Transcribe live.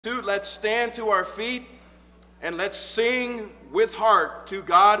Let's stand to our feet and let's sing with heart, "To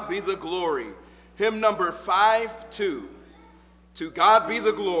God Be the Glory." Hymn number 5-2. To God be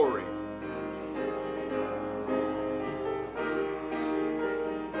the glory.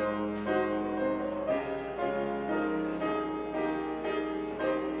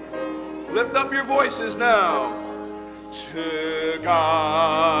 Lift up your voices now. To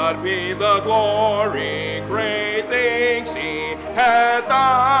God be the glory, great things he hath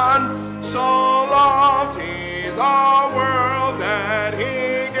done. So loved he the world that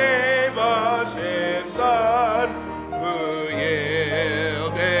he gave us his Son, who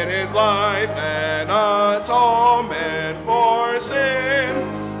yielded his life an atonement for sin,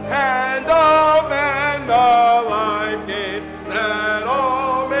 and of man the life gained, that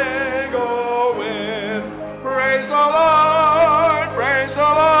all may go in. Praise the Lord, praise the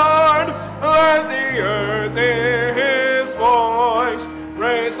Lord, let the earth hear his voice.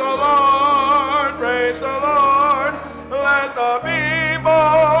 Praise the Lord, let the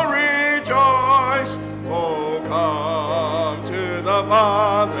people rejoice. Oh, come to the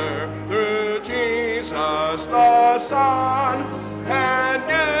Father through Jesus the Son, and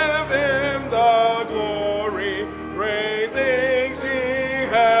give him the glory, great things he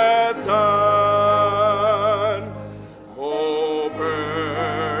hath done. Oh,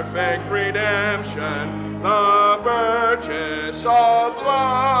 perfect redemption, the purchase of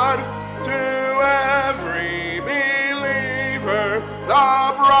blood, to every believer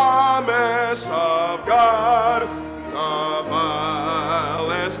the promise of God. The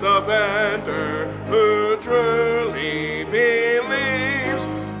vilest offender who truly believes,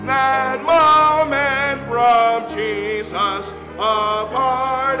 that moment from Jesus a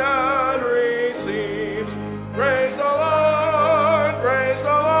pardon receives. Praise the Lord,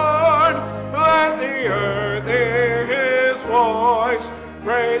 let the earth hear his voice.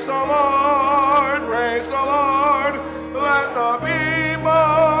 Praise the Lord, let the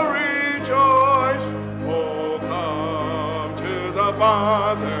people rejoice. Oh, come to the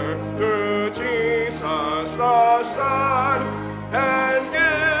Father through Jesus the Son, and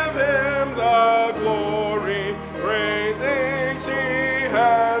give him the glory, great things he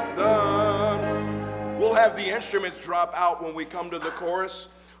hath done. We'll have the instruments drop out when we come to the chorus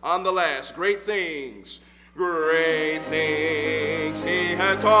on the last. Great things. Great things he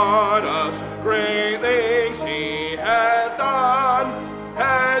had taught us, great things he had done,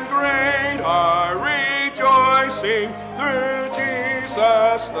 and great our rejoicing through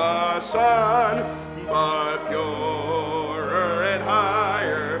Jesus the Son. But purer and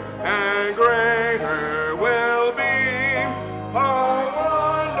higher and greater will be our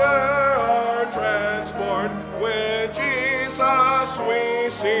wonder, our transport, when Jesus we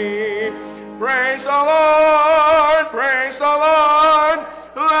see. Praise the Lord,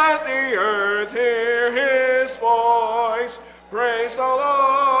 let the earth hear his voice. Praise the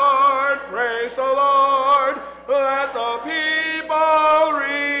Lord, let the people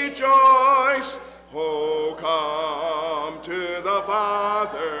rejoice. Oh, come to the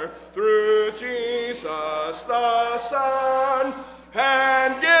Father through Jesus the Son,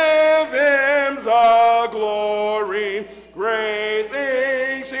 and give him the glory, great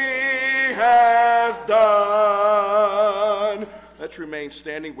things he hath done. Let's remain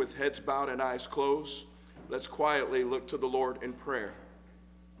standing with heads bowed and eyes closed. Let's quietly look to the Lord in prayer.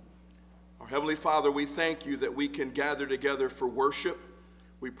 Our Heavenly Father, we thank you that we can gather together for worship.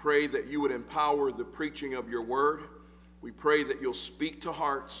 We pray that you would empower the preaching of your word. We pray that you'll speak to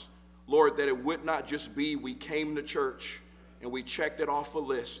hearts. Lord, that it would not just be we came to church and we checked it off a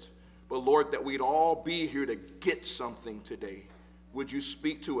list, but Lord, that we'd all be here to get something today. Would you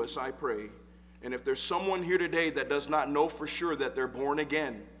speak to us, I pray. And if there's someone here today that does not know for sure that they're born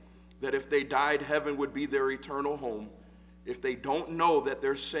again, that if they died, heaven would be their eternal home, if they don't know that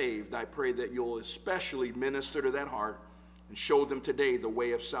they're saved, I pray that you'll especially minister to that heart and show them today the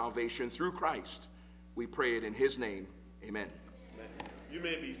way of salvation through Christ. We pray it in his name. Amen. You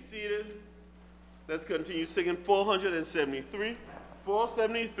may be seated. Let's continue singing 473.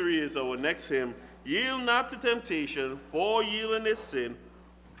 473 is our next hymn. Yield not to temptation, for yielding is sin.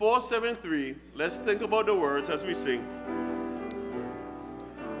 473, let's think about the words as we sing.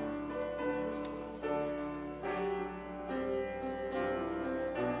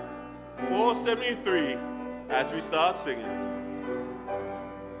 .473 as we start singing.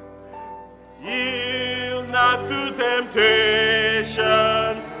 Yield not to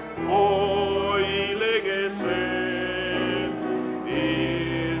temptation, for yielding is sin.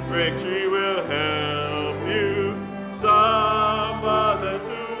 In victory will help you some other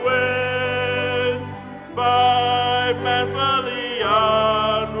to win. Fight manfully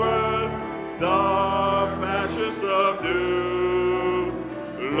on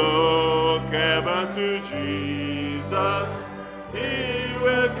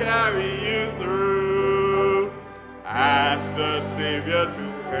Savior to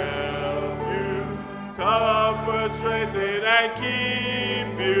help you, comfort, strengthen, and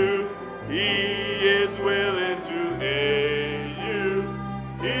keep you. He is willing to aid you.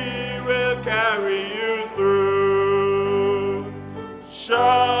 He will carry you through.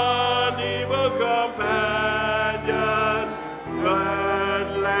 Shun evil companion,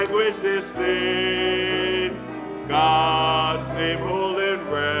 bad language disdain. God's name hold in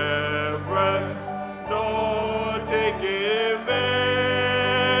reverence, nor take it in vain.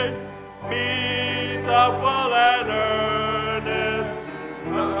 Be thoughtful and earnest,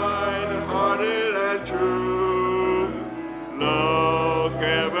 kind-hearted and true. Look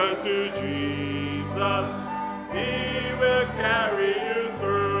ever to Jesus, He will carry you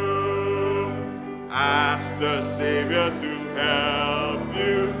through. Ask the Savior to help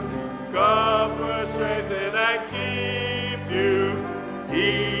you, comfort, strengthen, and keep you.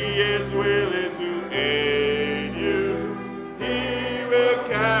 He is willing to aid you. He will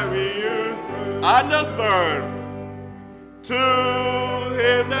carry you. And the third, to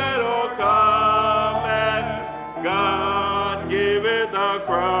him that overcometh, God giveth the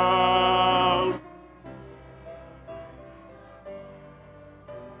crown.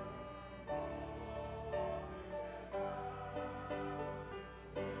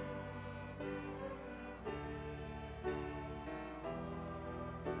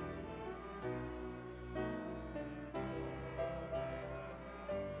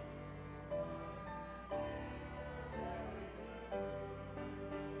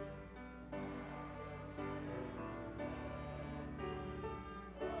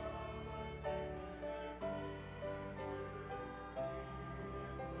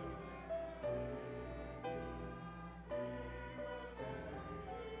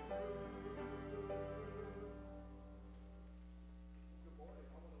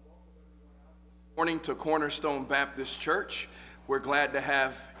 Morning to Cornerstone Baptist Church. We're glad to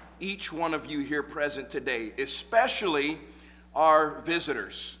have each one of you here present today, especially our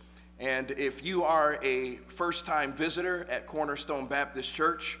visitors. And if you are a first-time visitor at Cornerstone Baptist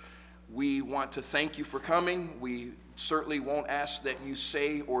Church, we want to thank you for coming. We certainly won't ask that you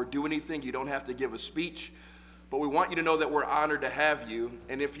say or do anything. You don't have to give a speech. But we want you to know that we're honored to have you.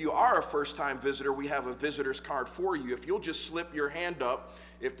 And if you are a first-time visitor, we have a visitor's card for you. If you'll just slip your hand up,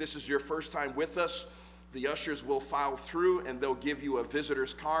 if this is your first time with us, the ushers will file through and they'll give you a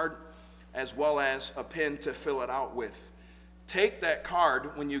visitor's card as well as a pen to fill it out with. Take that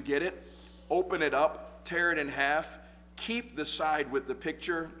card when you get it, open it up, tear it in half, keep the side with the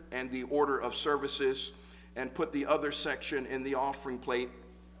picture and the order of services, and put the other section in the offering plate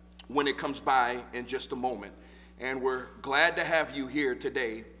when it comes by in just a moment. And we're glad to have you here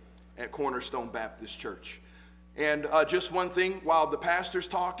today at Cornerstone Baptist Church. And just one thing, while the pastor's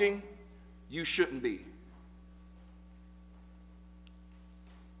talking, you shouldn't be.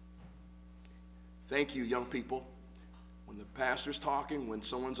 Thank you, young people. When the pastor's talking, when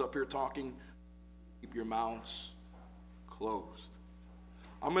someone's up here talking, keep your mouths closed.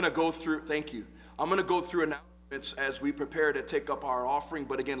 I'm going to go through, thank you. I'm going to go through announcements as we prepare to take up our offering.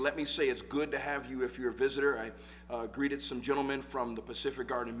 But again, let me say it's good to have you if you're a visitor. I greeted some gentlemen from the Pacific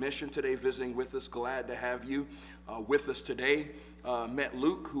Garden Mission today visiting with us. Glad to have you with us today. Met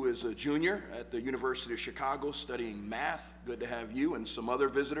Luke, who is a junior at the University of Chicago studying math. Good to have you and some other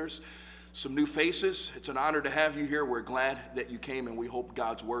visitors. Some new faces. It's an honor to have you here. We're glad that you came, and we hope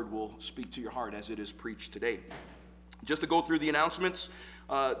God's word will speak to your heart as it is preached today. Just to go through the announcements,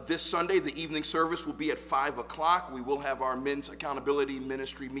 this Sunday, the evening service will be at 5 o'clock. We will have our Men's Accountability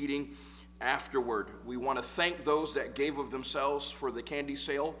Ministry meeting afterward. We want to thank those that gave of themselves for the candy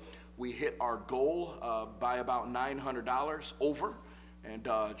sale. We hit our goal by about $900 over, and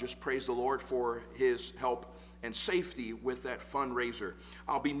just praise the Lord for his help and safety with that fundraiser.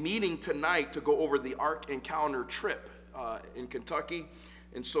 I'll be meeting tonight to go over the Ark Encounter trip in Kentucky.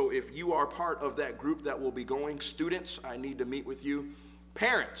 And so if you are part of that group that will be going, students, I need to meet with you.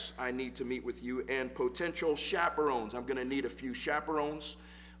 Parents, I need to meet with you. And potential chaperones. I'm going to need a few chaperones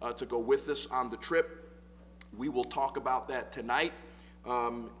to go with us on the trip. We will talk about that tonight.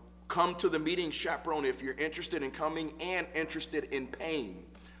 Come to the meeting, chaperone, if you're interested in coming and interested in paying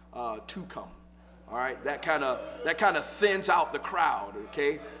to come. All right, that kind of thins out the crowd,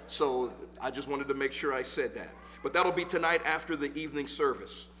 okay? So I just wanted to make sure I said that. But that'll be tonight after the evening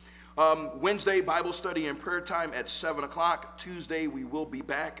service. Wednesday, Bible study and prayer time at 7 o'clock. Tuesday, we will be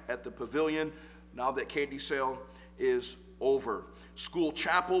back at the pavilion now that candy sale is over. School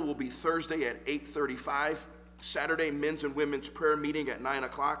chapel will be Thursday at 8:35. Saturday, men's and women's prayer meeting at 9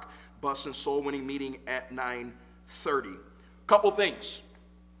 o'clock. Bus and soul winning meeting at 9:30. Couple things.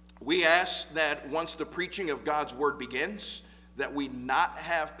 We ask that once the preaching of God's word begins, that we not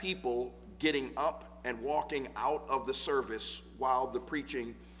have people getting up and walking out of the service while the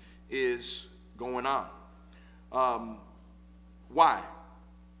preaching is going on. Why?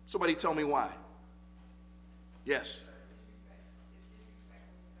 Somebody tell me why. Yes.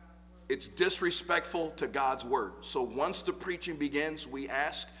 It's disrespectful to God's word. So once the preaching begins, we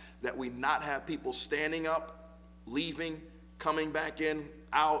ask that we not have people standing up, leaving, coming back in,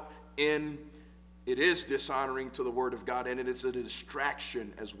 out, in. It is dishonoring to the word of God, and it is a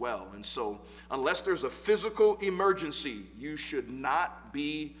distraction as well. And so unless there's a physical emergency, you should not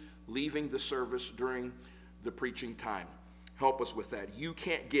be leaving the service during the preaching time. Help us with that. You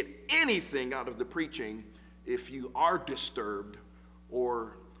can't get anything out of the preaching if you are disturbed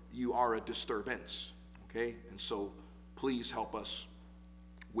or you are a disturbance. Okay? And so please help us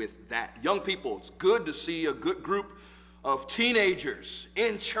with that. Young people, it's good to see a good group of teenagers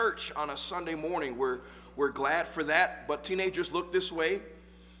in church on a Sunday morning. We're glad for that. But teenagers, look this way.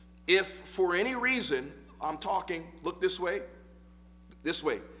 If for any reason I'm talking, look this way.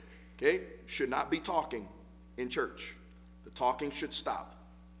 Okay? Should not be talking in church. The talking should stop.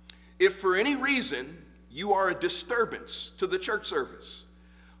 If for any reason you are a disturbance to the church service,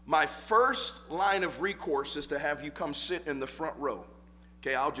 my first line of recourse is to have you come sit in the front row.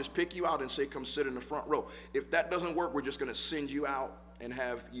 Okay, I'll just pick you out and say, come sit in the front row. If that doesn't work, we're just going to send you out and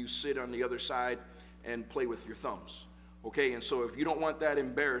have you sit on the other side and play with your thumbs. Okay, and so if you don't want that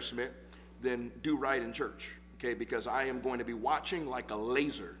embarrassment, then do right in church. Okay, because I am going to be watching like a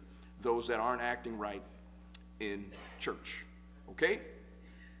laser those that aren't acting right in church. Okay?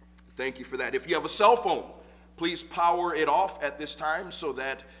 Thank you for that. If you have a cell phone, please power it off at this time so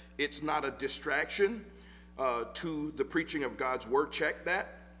that it's not a distraction to the preaching of God's word. Check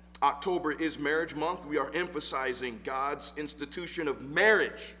that. October is Marriage Month. We are emphasizing God's institution of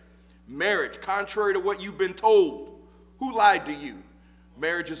marriage. Marriage, contrary to what you've been told. Who lied to you?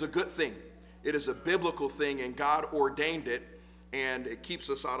 Marriage is a good thing. It is a biblical thing, and God ordained it, and it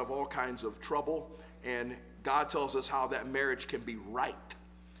keeps us out of all kinds of trouble. And God tells us how that marriage can be right.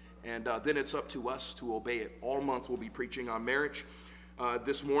 And then it's up to us to obey it. All month we'll be preaching on marriage.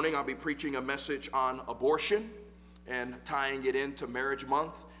 This morning I'll be preaching a message on abortion and tying it into Marriage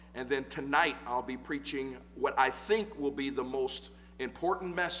Month. And then tonight I'll be preaching what I think will be the most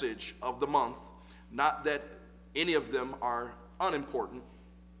important message of the month. Not that any of them are unimportant.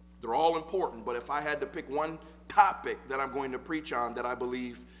 They're all important, but if I had to pick one topic that I'm going to preach on that I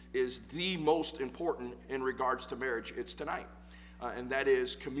believe is the most important in regards to marriage, it's tonight. And that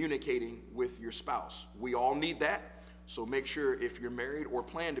is communicating with your spouse. We all need that. So make sure if you're married or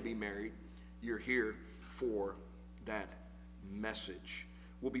plan to be married, you're here for that message.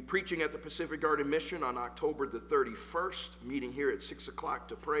 We'll be preaching at the Pacific Garden Mission on October the 31st, meeting here at 6 o'clock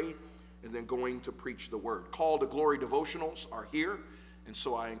to pray, and then going to preach the word. Call to Glory devotionals are here, and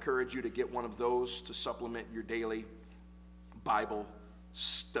so I encourage you to get one of those to supplement your daily Bible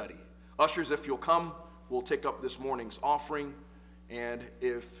study. Ushers, if you'll come, we'll take up this morning's offering. And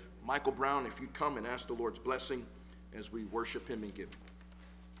if Michael Brown, if you'd come and ask the Lord's blessing as we worship him and give.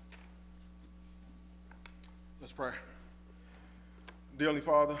 Let's pray. Dear Heavenly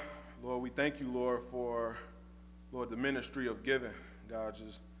Father, Lord, we thank you, Lord, for, Lord, the ministry of giving. God,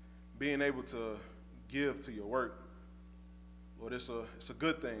 just being able to give to your work. Lord, it's a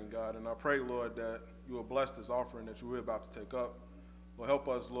good thing, God, and I pray, Lord, that you will bless this offering that you are about to take up. Lord, help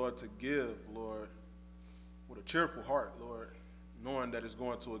us, Lord, to give, Lord, with a cheerful heart, Lord, knowing that it's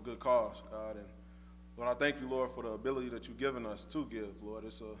going to a good cause, God. And Lord, I thank you, Lord, for the ability that you've given us to give, Lord.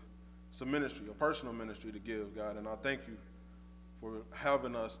 It's a ministry, a personal ministry to give, God, and I thank you for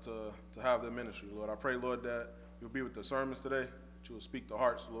having us to have that ministry, Lord. I pray, Lord, that you'll be with the sermons today, that you will speak to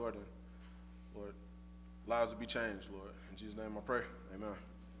hearts, Lord, and Lord, lives will be changed, Lord. In Jesus' name I pray, amen.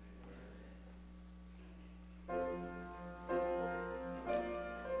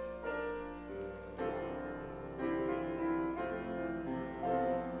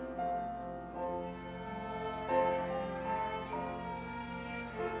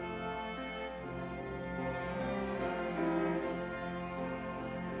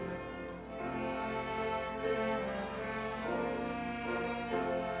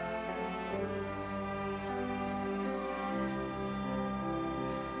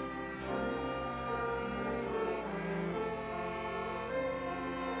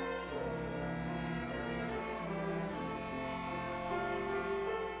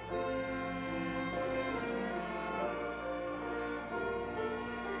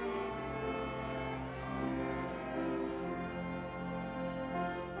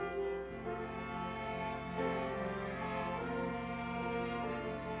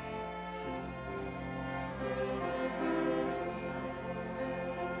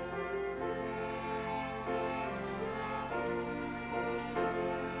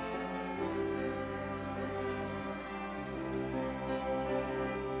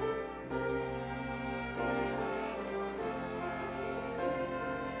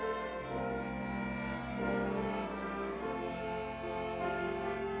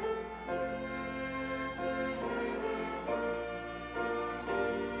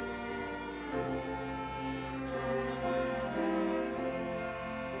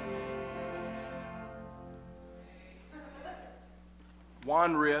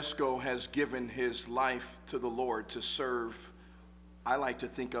 Juan Riesco has given his life to the Lord to serve, I like to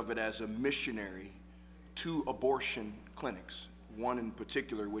think of it as a missionary to abortion clinics, one in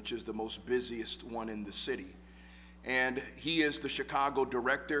particular, which is the most busiest one in the city. And he is the Chicago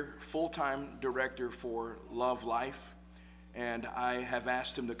director, full-time director for Love Life. And I have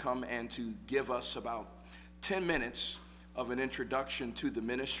asked him to come and to give us about 10 minutes of an introduction to the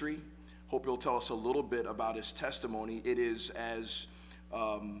ministry. Hope he'll tell us a little bit about his testimony. It is as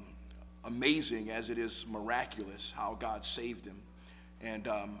amazing as it is miraculous how God saved him. And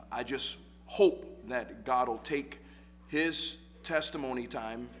I just hope that God will take his testimony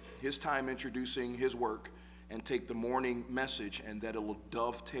time, his time introducing his work, and take the morning message, and that it will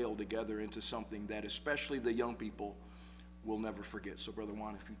dovetail together into something that especially the young people will never forget. So Brother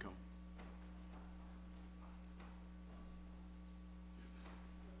Juan, if you come.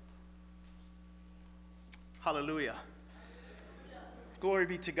 Hallelujah. Glory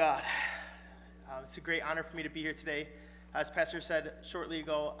be to God. It's a great honor for me to be here today. As Pastor said shortly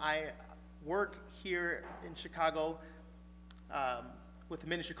ago, I work here in Chicago with a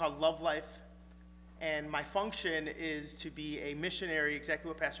ministry called Love Life. And my function is to be a missionary, exactly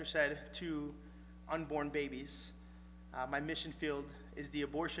what Pastor said, to unborn babies. My mission field is the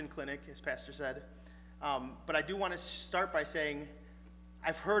abortion clinic, as Pastor said. But I do want to start by saying,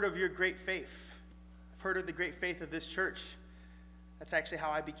 I've heard of your great faith. I've heard of the great faith of this church. That's actually how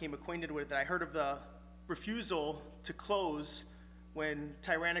I became acquainted with it. I heard of the refusal to close when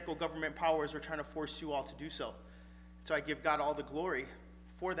tyrannical government powers were trying to force you all to do so. So I give God all the glory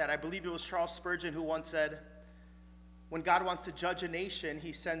for that. I believe it was Charles Spurgeon who once said, when God wants to judge a nation,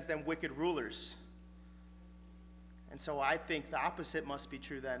 he sends them wicked rulers. And so I think the opposite must be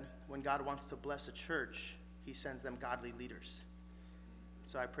true then. When God wants to bless a church, he sends them godly leaders.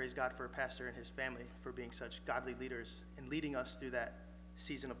 So I praise God for a pastor and his family for being such godly leaders and leading us through that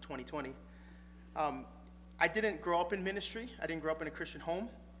season of 2020. I didn't grow up in ministry. I didn't grow up in a Christian home.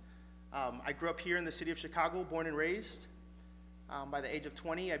 I grew up here in the city of Chicago, born and raised. By the age of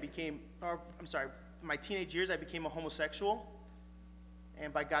 20, my teenage years, I became a homosexual.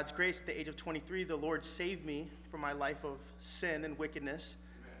 And by God's grace, at the age of 23, the Lord saved me from my life of sin and wickedness.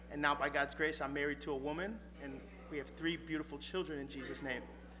 Amen. And now by God's grace, I'm married to a woman, and we have 3 beautiful children in Jesus' name.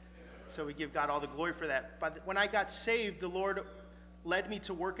 So we give God all the glory for that. But when I got saved, the Lord led me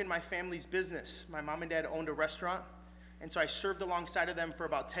to work in my family's business. My mom and dad owned a restaurant, and so I served alongside of them for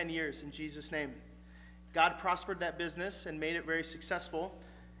about 10 years in Jesus' name. God prospered that business and made it very successful.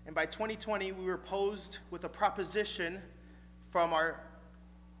 And by 2020, we were posed with a proposition from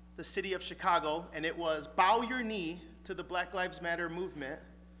the city of Chicago, and it was bow your knee to the Black Lives Matter movement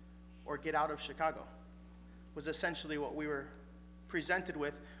or get out of Chicago, was essentially what we were presented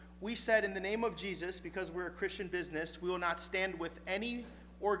with. We said, in the name of Jesus, because we're a Christian business, we will not stand with any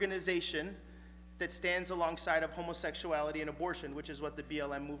organization that stands alongside of homosexuality and abortion, which is what the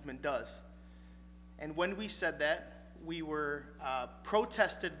BLM movement does. And when we said that, we were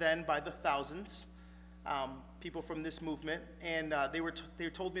protested then by the thousands, people from this movement, and they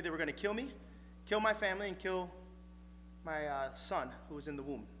told me they were going to kill me, kill my family, and kill my son, who was in the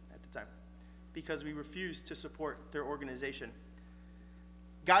womb at the time, because we refused to support their organization.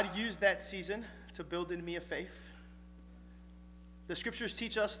 God used that season to build in me a faith. The scriptures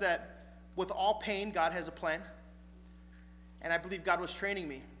teach us that with all pain, God has a plan, and I believe God was training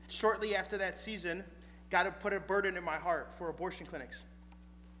me. Shortly after that season, God had put a burden in my heart for abortion clinics.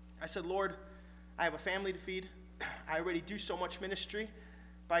 I said, Lord, I have a family to feed. I already do so much ministry.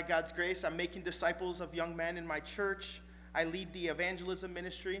 By God's grace, I'm making disciples of young men in my church. I lead the evangelism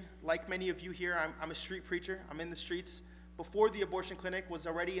ministry. Like many of you here, I'm a street preacher. I'm in the streets. Before the abortion clinic, was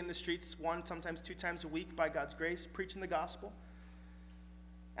already in the streets 1, sometimes 2 times a week by God's grace, preaching the gospel.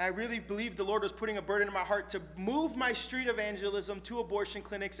 And I really believe the Lord was putting a burden in my heart to move my street evangelism to abortion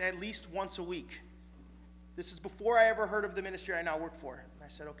clinics at least once a week. This is before I ever heard of the ministry I now work for. And I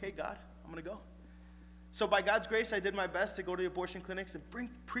said, okay, God, I'm going to go. So by God's grace, I did my best to go to the abortion clinics and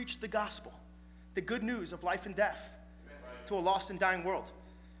preach the gospel, the good news of life and death to a lost and dying world.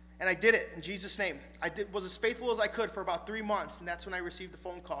 And I did it in Jesus' name. Was as faithful as I could for about 3 months, and that's when I received a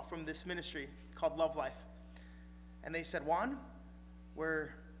phone call from this ministry called Love Life. And they said, Juan,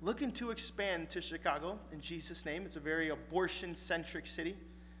 we're looking to expand to Chicago in Jesus' name. It's a very abortion-centric city.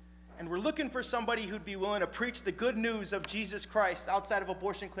 And we're looking for somebody who'd be willing to preach the good news of Jesus Christ outside of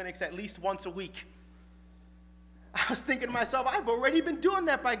abortion clinics at least once a week. I was thinking to myself, I've already been doing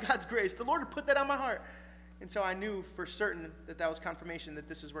that by God's grace. The Lord had put that on my heart. And so I knew for certain that that was confirmation that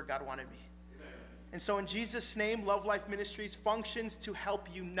this is where God wanted me. Amen. And so in Jesus' name, Love Life Ministries functions to help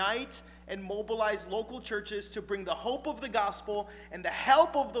unite and mobilize local churches to bring the hope of the gospel and the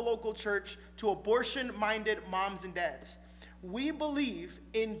help of the local church to abortion-minded moms and dads. We believe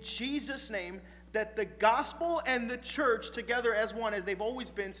in Jesus' name that the gospel and the church together as one, as they've always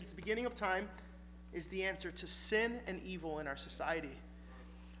been since the beginning of time, is the answer to sin and evil in our society.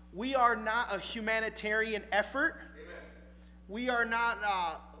 We are not a humanitarian effort. We are not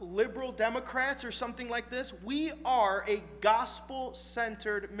liberal Democrats or something like this. We are a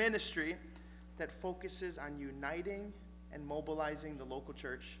gospel-centered ministry that focuses on uniting and mobilizing the local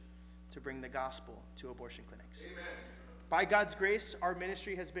church to bring the gospel to abortion clinics. Amen. By God's grace, our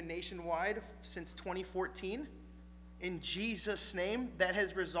ministry has been nationwide since 2014. In Jesus' name, that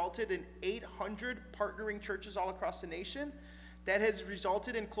has resulted in 800 partnering churches all across the nation. That has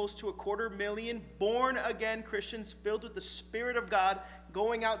resulted in close to 250,000 born-again Christians filled with the Spirit of God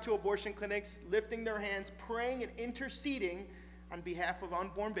going out to abortion clinics, lifting their hands, praying and interceding on behalf of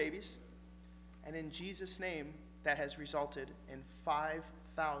unborn babies. And in Jesus' name, that has resulted in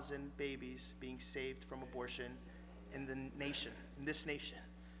 5,000 babies being saved from abortion in the nation, in this nation.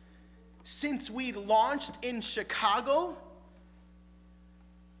 Since we launched in Chicago,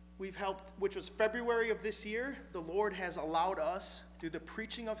 we've helped, which was February of this year, the Lord has allowed us, through the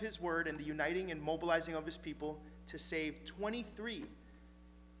preaching of his word and the uniting and mobilizing of his people, to save 23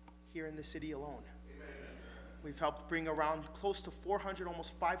 here in the city alone. Amen. We've helped bring around close to 400,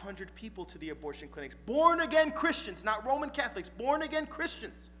 almost 500 people to the abortion clinics. Born-again Christians, not Roman Catholics, born-again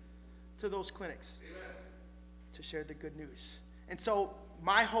Christians to those clinics. Amen. To share the good news. And so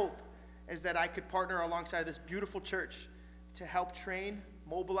my hope is that I could partner alongside this beautiful church to help train,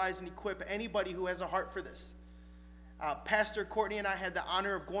 mobilize, and equip anybody who has a heart for this. Pastor Courtney and I had the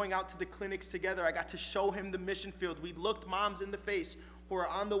honor of going out to the clinics together. I got to show him the mission field. We looked moms in the face who are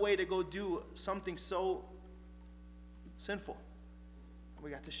on the way to go do something so sinful.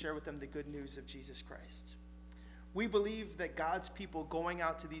 We got to share with them the good news of Jesus Christ. We believe that God's people going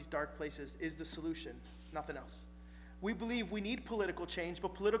out to these dark places is the solution, nothing else. We believe we need political change,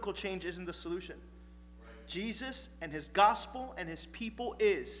 but political change isn't the solution. Jesus and his gospel and his people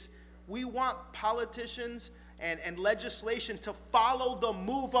is. We want politicians and legislation to follow the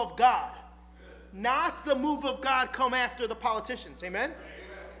move of God, not the move of God come after the politicians. Amen?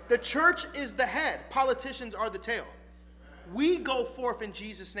 The church is the head. Politicians are the tail. We go forth in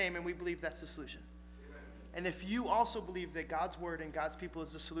Jesus' name, and we believe that's the solution. And if you also believe that God's word and God's people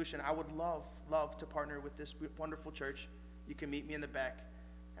is the solution, I would love to partner with this wonderful church. You can meet me in the back,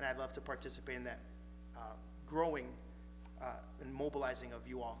 and I'd love to participate in that growing and mobilizing of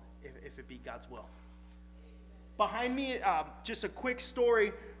you all, if it be God's will. Behind me, just a quick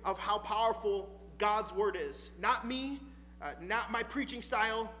story of how powerful God's word is. Not me, not my preaching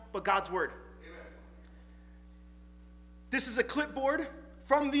style, but God's word. Amen. This is a clipboard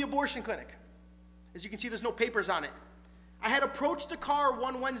from the abortion clinic. As you can see, there's no papers on it. I had approached the car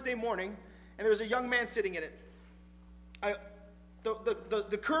one Wednesday morning, and there was a young man sitting in it.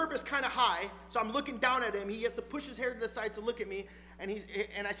 The curb is kind of high, so I'm looking down at him. He has to push his hair to the side to look at me. And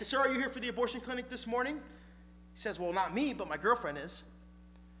I said, "Sir, are you here for the abortion clinic this morning?" He says, "Well, not me, but my girlfriend is."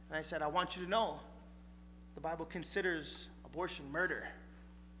 And I said, "I want you to know, the Bible considers abortion murder."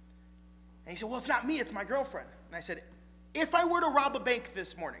 And he said, "Well, it's not me, it's my girlfriend." And I said, "If I were to rob a bank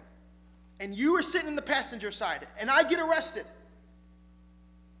this morning, and you were sitting in the passenger side, and I get arrested,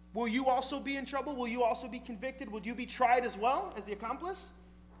 will you also be in trouble? Will you also be convicted? Would you be tried as well as the accomplice?"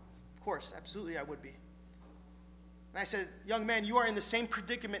 Of course, absolutely I would be. And I said, "Young man, you are in the same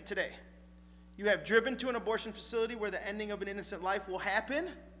predicament today. You have driven to an abortion facility where the ending of an innocent life will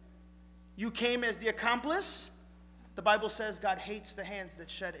happen. You came as the accomplice. The Bible says God hates the hands that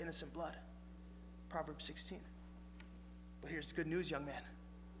shed innocent blood. Proverbs 16. But here's the good news, young man.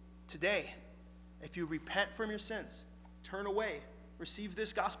 Today, if you repent from your sins, turn away, receive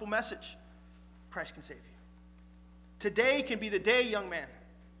this gospel message, Christ can save you. Today can be the day, young man,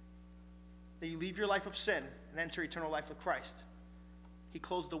 that you leave your life of sin and enter eternal life with Christ." He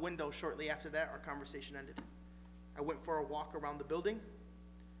closed the window shortly after that. Our conversation ended. I went for a walk around the building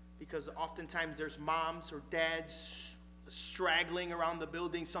because oftentimes there's moms or dads straggling around the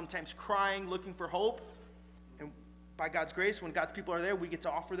building, sometimes crying, looking for hope. And by God's grace, when God's people are there, we get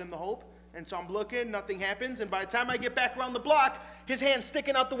to offer them the hope. And so I'm looking, nothing happens. And by the time I get back around the block, his hand's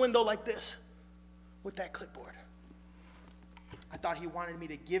sticking out the window like this with that clipboard. I thought he wanted me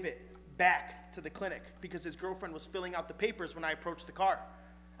to give it back to the clinic because his girlfriend was filling out the papers when I approached the car.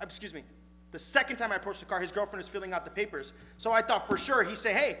 The second time I approached the car, his girlfriend was filling out the papers. So I thought for sure he'd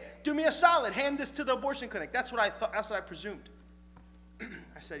say, "Hey, do me a solid, hand this to the abortion clinic." That's what I thought. That's what I presumed.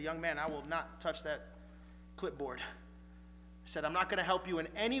 I said, young man, I will not touch that clipboard. I said, I'm not going to help you in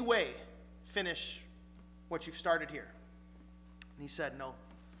any way finish what you've started here. And he said, no.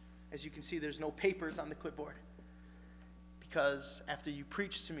 As you can see, there's no papers on the clipboard. Because after you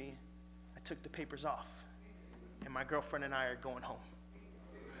preached to me, I took the papers off. And my girlfriend and I are going home.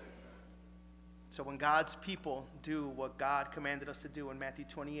 So when God's people do what God commanded us to do in Matthew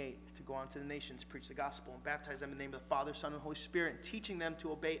 28, to go out to the nations, preach the gospel, and baptize them in the name of the Father, Son, and Holy Spirit, and teaching them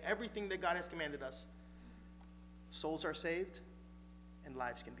to obey everything that God has commanded us, souls are saved, and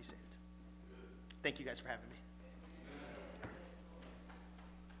lives can be saved. Thank you guys for having me.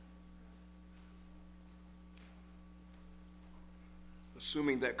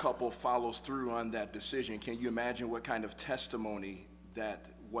 Assuming that couple follows through on that decision, can you imagine what kind of testimony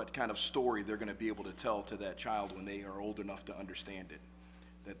what kind of story they're going to be able to tell to that child when they are old enough to understand it?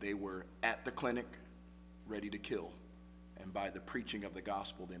 That they were at the clinic, ready to kill, and by the preaching of the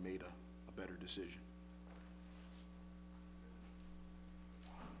gospel, they made a better decision.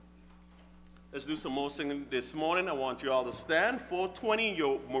 Let's do some more singing this morning. I want you all to stand. 420,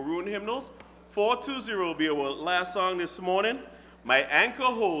 your maroon hymnals. 420 will be our last song this morning. My Anchor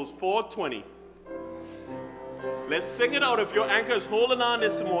Holds, 420. Let's sing it out if your anchor is holding on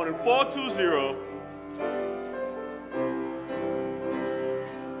this morning. 420.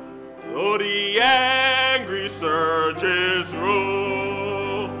 Though the angry surges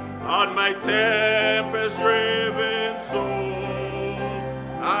roll on my tempest-driven soul,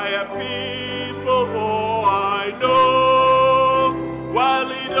 I am peaceful, for I know,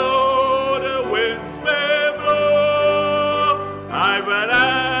 wildly though the winds may blow, I've an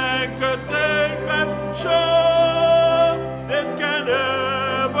anchor safe and sure. This can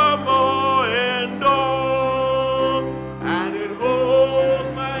evermore endure, and it holds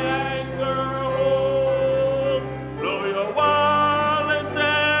my anchor holds. Blow your wildest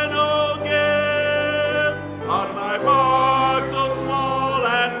and oh gale on my bark so small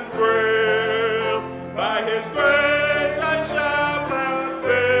and frail. By His grace I shall not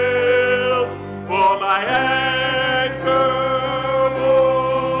fail, for my anchor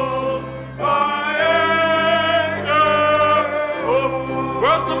holds. My anchor holds.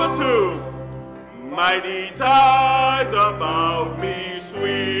 Verse number 2. Mighty tides about me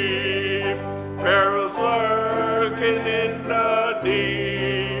sweep, perils lurking in the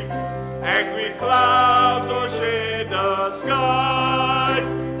deep. Angry clouds o'ershade the sky,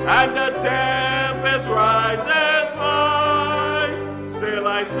 and the tempest rises high. Still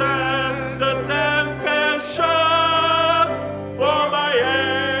I stand, the tempest shock, for my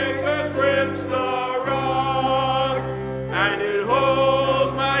anchor grips the rock, and it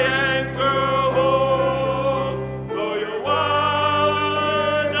holds my anchor holds. Blow your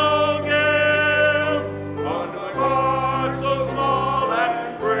wild no gale on my bark so small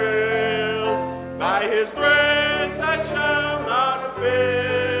and frail. By His grace I shall not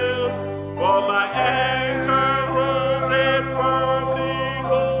fail, for my anchor holds it firmly,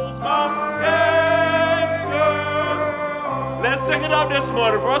 holds my anchor. Let's sing it out this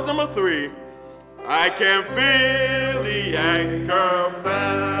morning. Verse number 3. I can feel the anchor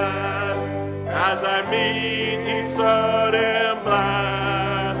fast as I meet each sudden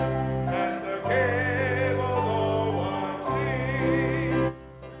blast, and the cable low unseen.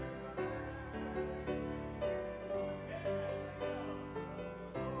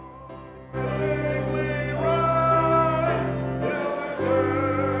 Safely ride till the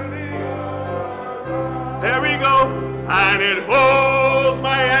turning of the tide. There we go. And it holds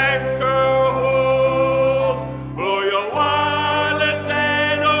my anchor holds. Blow your wildest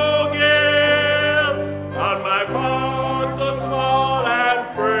and oh gale on my bark so small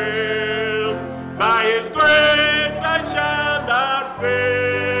and frail. By His grace I shall not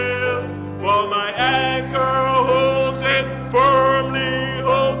fail, for my anchor holds it firmly,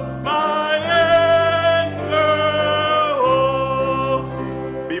 holds my anchor holds.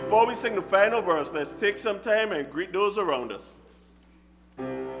 Before we sing the final verse, let's take some time and greet those around us.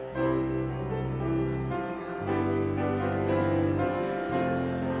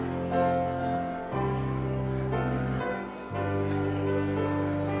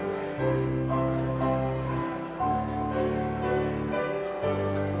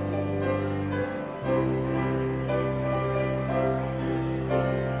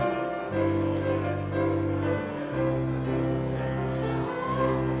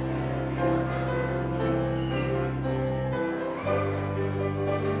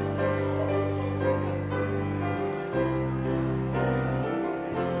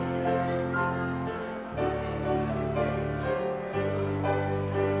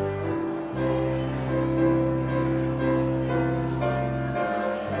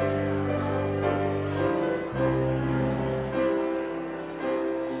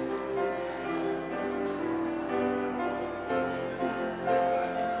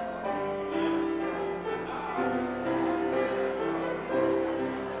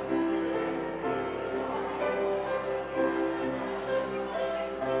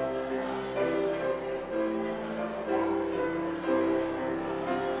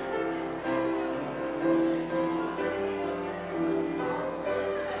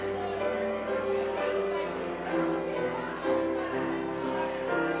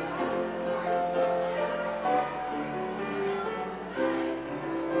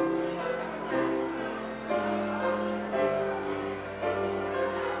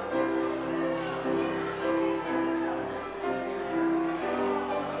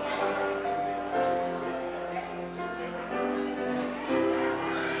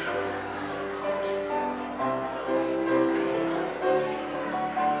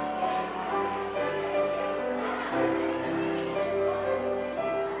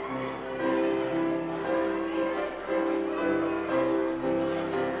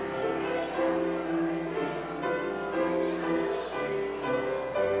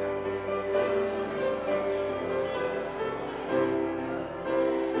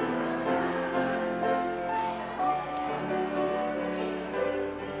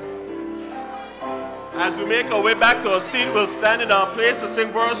 As we make our way back to our seat, we'll stand in our place to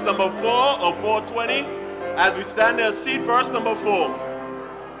sing verse number 4 of 420. As we stand in our seat, verse number 4.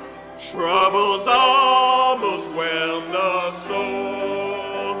 Troubles almost whelm the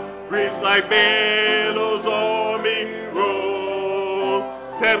soul, griefs like billows o'er me roll,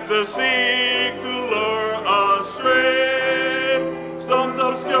 tempts to seek to lure astray, storms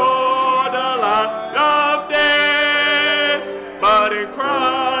obscure the light of day, but in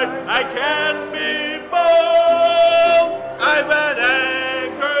Christ I can be bold. I've an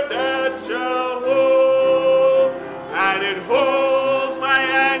anchor that shall hold, and it holds my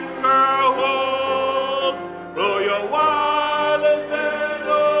anchor holds. Blow your wireless and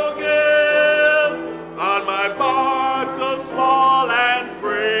no gale on my bark so small and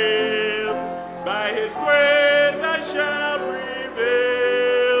frail. By His grace I shall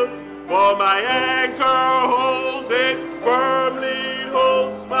prevail, for my anchor holds it firmly,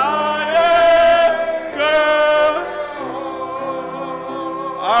 holds my anchor.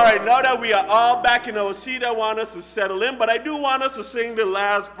 All right, now that we are all back in our seat, I want us to settle in, but I do want us to sing the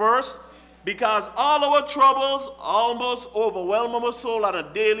last verse, because all our troubles almost overwhelm our soul on a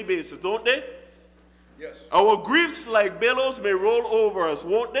daily basis, don't they? Yes. Our griefs like billows may roll over us,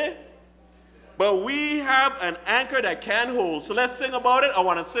 won't they? But we have an anchor that can hold. So let's sing about it. I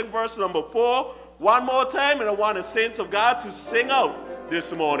want to sing verse number 4 one more time, and I want the saints of God to sing out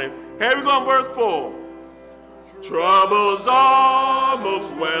this morning. Here we go on verse 4. Troubles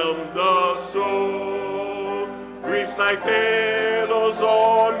almost whelm the soul, griefs like billows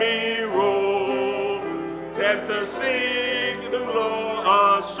on me roll, tempt to seek the Lord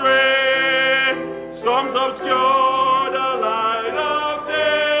astray, storms obscure the light of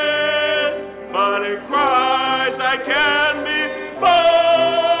day, but in Christ I can be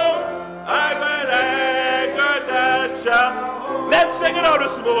bold. I've an anchor that shall. Let's sing it out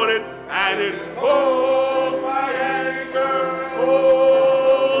this morning. And it holds my anchor,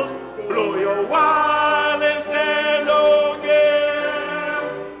 holds. Blow your wildest and no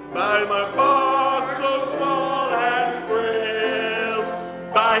gale, by my bark so small and frail.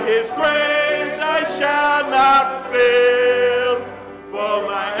 By His grace I shall not fail, for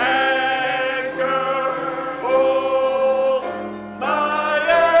my anchor holds, my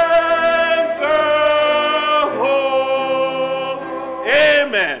anchor holds.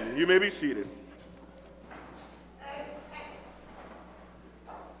 Amen. You may be seated.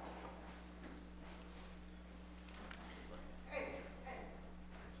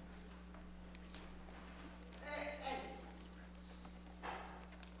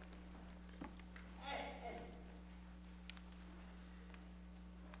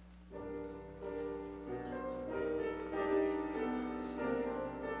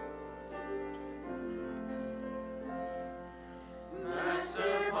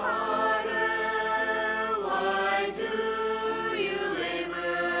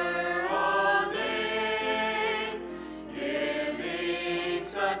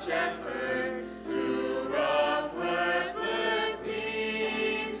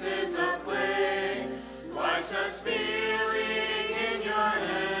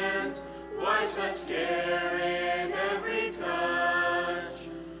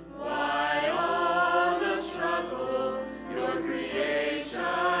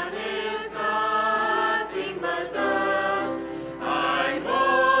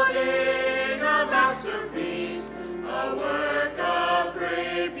 A work of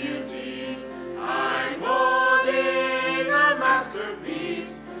great beauty.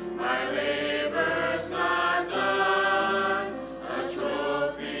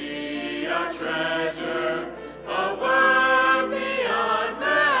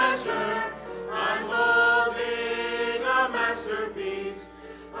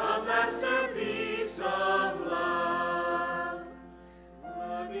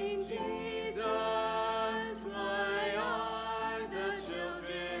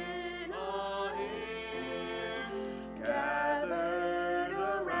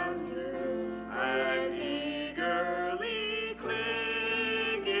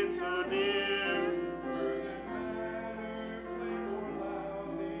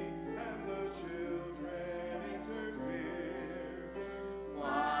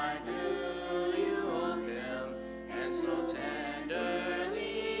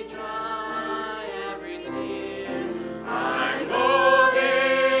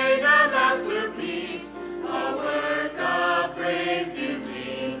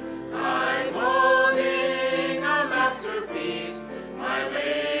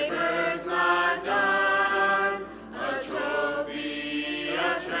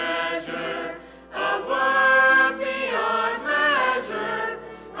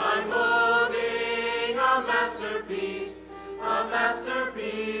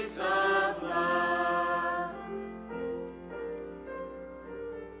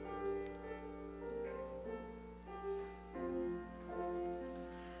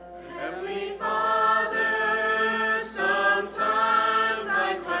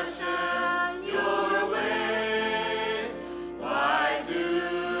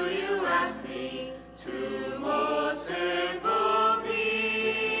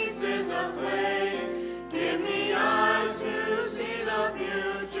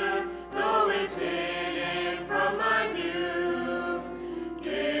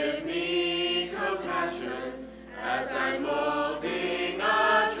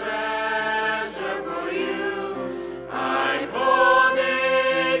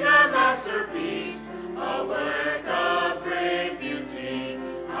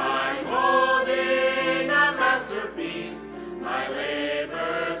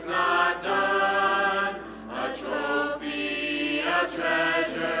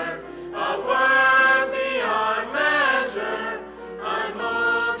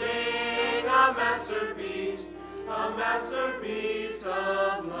 a masterpiece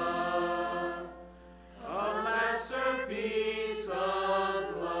of love, a masterpiece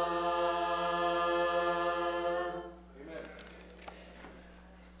of love. Amen.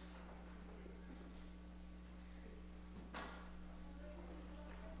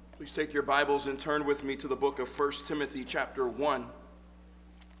 Please take your Bibles and turn with me to the book of 1 Timothy chapter 1.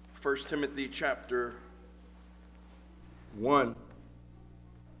 1 Timothy chapter 1.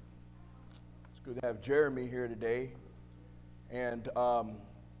 It's good to have Jeremy here today. And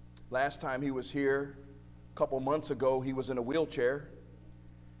last time he was here, a couple months ago, he was in a wheelchair.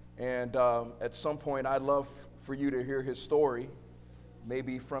 And at some point, I'd love for you to hear his story,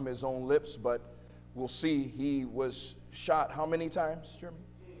 maybe from his own lips, but we'll see. He was shot how many times, Jeremy?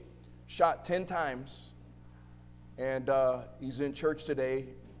 Shot 10 times. And he's in church today,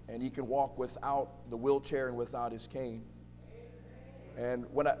 and he can walk without the wheelchair and without his cane. And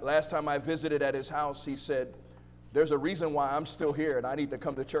last time I visited at his house, he said, there's a reason why I'm still here, and I need to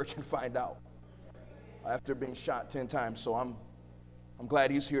come to church and find out. After being shot 10 times, so I'm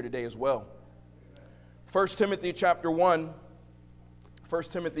glad he's here today as well. 1 Timothy chapter 1, 1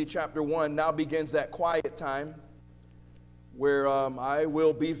 Timothy chapter 1 now begins that quiet time where I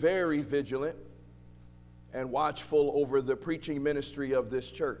will be very vigilant and watchful over the preaching ministry of this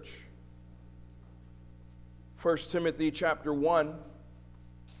church. 1 Timothy chapter 1.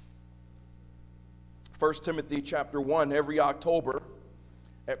 1 Timothy chapter 1, every October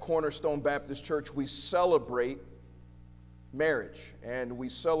at Cornerstone Baptist Church, we celebrate marriage. And we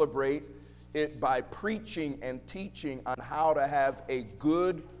celebrate it by preaching and teaching on how to have a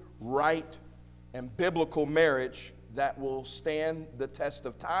good, right, and biblical marriage that will stand the test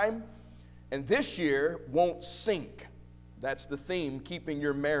of time. And this year won't sink. That's the theme, keeping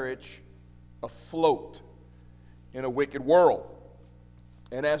your marriage afloat in a wicked world.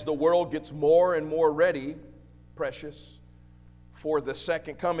 And as the world gets more and more ready, precious, for the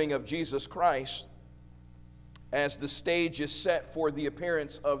second coming of Jesus Christ, as the stage is set for the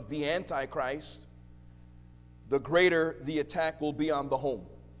appearance of the Antichrist, the greater the attack will be on the home.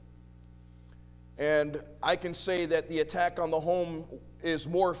 And I can say that the attack on the home is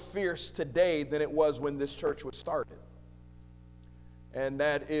more fierce today than it was when this church was started. And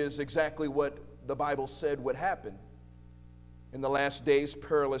that is exactly what the Bible said would happen. In the last days,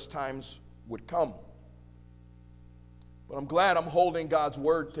 perilous times would come. But I'm glad I'm holding God's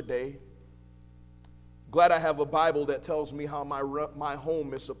word today. Glad I have a Bible that tells me how my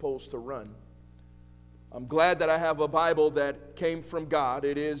home is supposed to run. I'm glad that I have a Bible that came from God.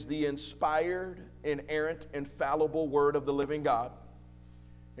 It is the inspired, inerrant, infallible word of the living God.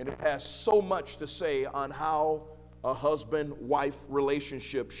 And it has so much to say on how a husband-wife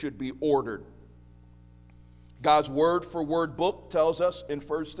relationship should be ordered. God's word-for-word book tells us in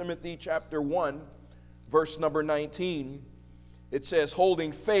 1 Timothy chapter 1, verse number 19, it says,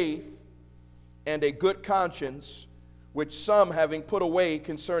 holding faith and a good conscience, which some, having put away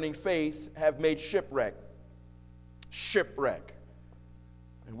concerning faith, have made shipwreck. Shipwreck.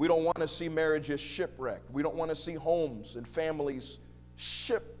 And we don't want to see marriages shipwrecked. We don't want to see homes and families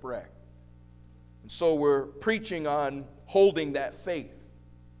shipwrecked. And so we're preaching on holding that faith.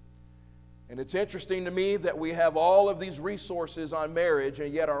 And it's interesting to me that we have all of these resources on marriage,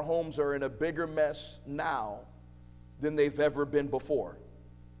 and yet our homes are in a bigger mess now than they've ever been before.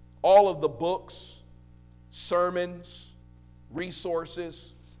 All of the books, sermons,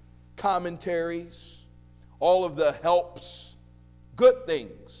 resources, commentaries, all of the helps, good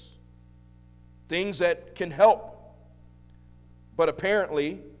things, things that can help, but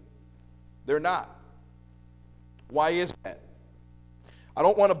apparently they're not. Why is that? I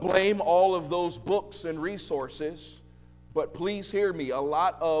don't want to blame all of those books and resources, but please hear me. A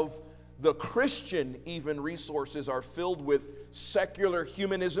lot of the Christian even resources are filled with secular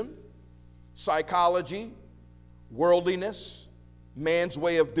humanism, psychology, worldliness, man's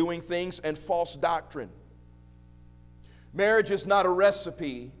way of doing things, and false doctrine. Marriage is not a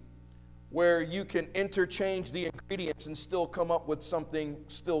recipe where you can interchange the ingredients and still come up with something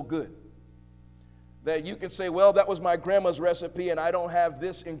still good. That you can say, well, that was my grandma's recipe and I don't have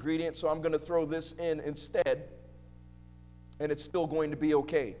this ingredient, so I'm going to throw this in instead, and it's still going to be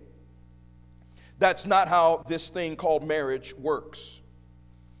okay. That's not how this thing called marriage works.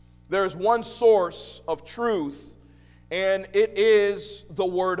 There's one source of truth, and it is the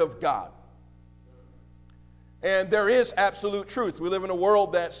Word of God. And there is absolute truth. We live in a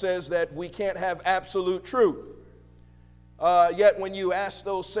world that says that we can't have absolute truth. Yet when you ask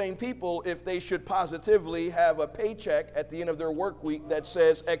those same people if they should positively have a paycheck at the end of their work week that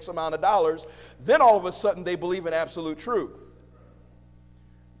says X amount of dollars, then all of a sudden they believe in absolute truth.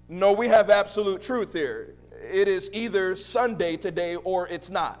 No, we have absolute truth here. It is either Sunday today or it's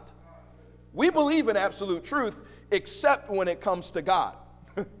not. We believe in absolute truth except when it comes to God.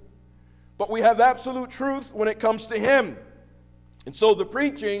 But we have absolute truth when it comes to Him. And so the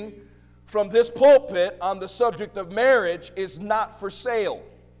preaching from this pulpit on the subject of marriage is not for sale.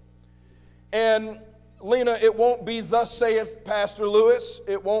 And Lena, it won't be thus saith Pastor Lewis.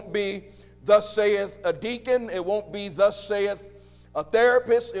 It won't be thus saith a deacon. It won't be thus saith a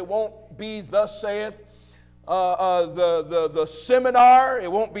therapist. It won't be thus saith the seminar.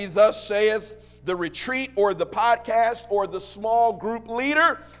 It won't be thus saith the retreat or the podcast or the small group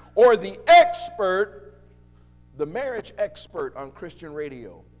leader or the expert, the marriage expert on Christian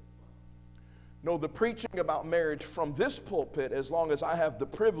radio. No, the preaching about marriage from this pulpit, as long as I have the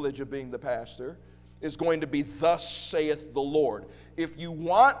privilege of being the pastor, is going to be thus saith the Lord. If you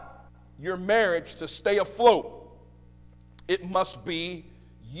want your marriage to stay afloat, it must be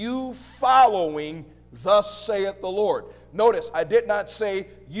you following thus saith the Lord. Notice, I did not say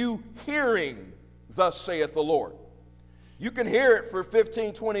you hearing thus saith the Lord. You can hear it for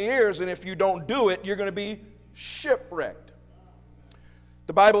 15, 20 years, and if you don't do it, you're going to be shipwrecked.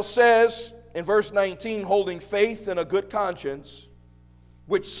 The Bible says in verse 19, holding faith and a good conscience,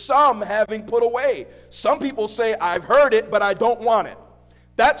 which some having put away. Some people say, I've heard it, but I don't want it.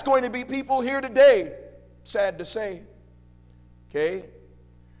 That's going to be people here today, sad to say. Okay?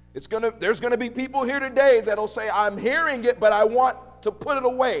 There's going to be people here today that'll say, I'm hearing it, but I want to put it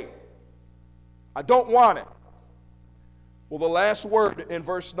away. I don't want it. Well, the last word in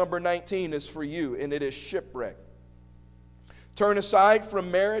verse number 19 is for you, and it is shipwreck. Turn aside from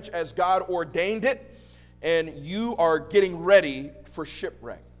marriage as God ordained it, and you are getting ready for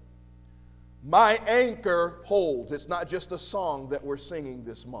shipwreck. My anchor holds. It's not just a song that we're singing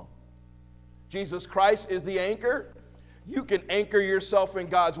this month. Jesus Christ is the anchor. You can anchor yourself in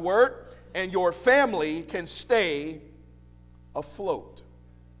God's word, and your family can stay afloat.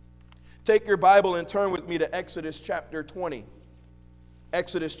 Take your Bible and turn with me to Exodus chapter 20.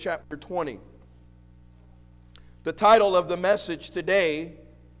 Exodus chapter 20. The title of the message today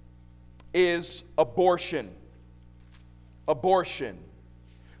is abortion. Abortion.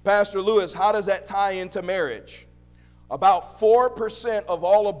 Pastor Lewis, how does that tie into marriage? About 4% of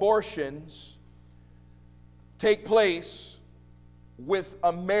all abortions take place with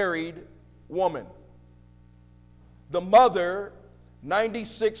a married woman. The mother,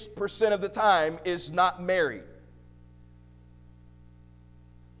 96% of the time, is not married.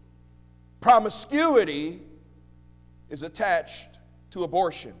 Promiscuity is attached to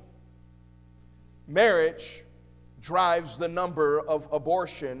abortion. Marriage drives the number of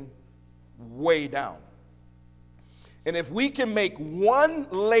abortion way down. And if we can make one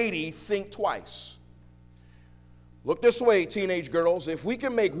lady think twice, look this way, teenage girls, if we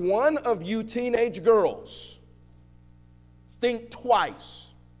can make one of you teenage girls think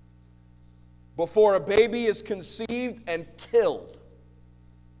twice before a baby is conceived and killed,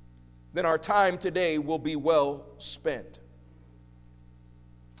 then our time today will be well spent.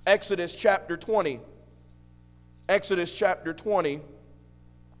 Exodus chapter 20. Exodus chapter 20,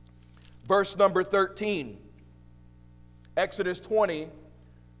 verse number 13. Exodus 20,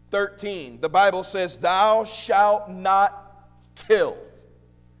 13. The Bible says, thou shalt not kill.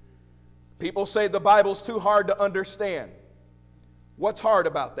 People say the Bible's too hard to understand. What's hard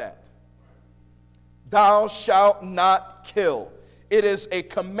about that? Thou shalt not kill. It is a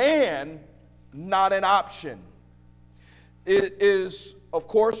command, not an option. It is, of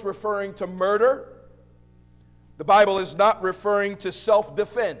course, referring to murder. The Bible is not referring to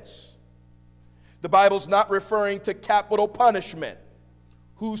self-defense. The Bible's not referring to capital punishment.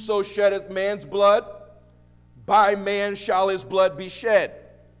 Whoso sheddeth man's blood, by man shall his blood be shed.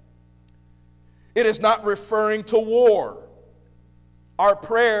 It is not referring to war. Our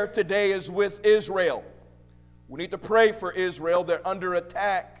prayer today is with Israel. We need to pray for Israel. They're under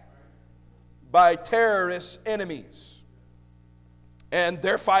attack by terrorist enemies. And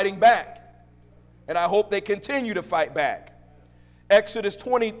they're fighting back. And I hope they continue to fight back. Exodus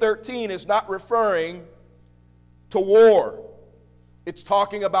 20:13 is not referring to war. It's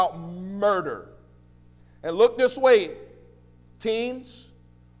talking about murder. And look this way, teens.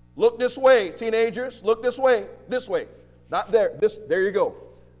 Look this way, teenagers. Look this way. Not there. There you go.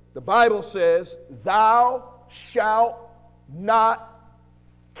 The Bible says, thou shalt not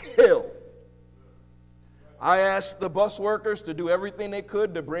kill. I asked the bus workers to do everything they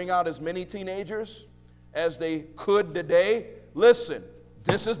could to bring out as many teenagers as they could today. Listen,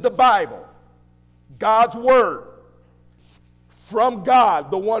 this is the Bible, God's word, from God,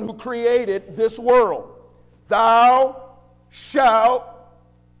 the one who created this world. Thou shalt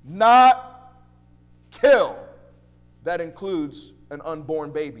not kill. That includes an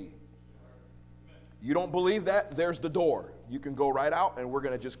unborn baby. You don't believe that? There's the door. You can go right out, and we're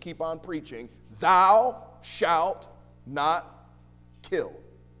going to just keep on preaching. Thou shalt not kill.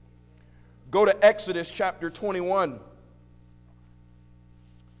 Go to Exodus chapter 21.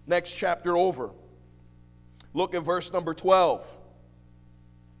 Next chapter over. Look at verse number 12.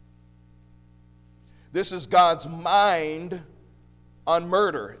 This is God's mind on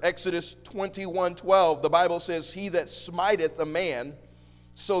murder. Exodus 21:12. The Bible says, he that smiteth a man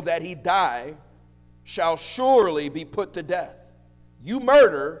so that he die shall surely be put to death. You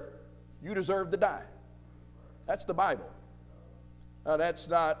murder, you deserve to die. That's the Bible. Now, that's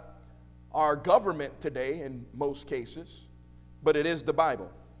not our government today in most cases, but it is the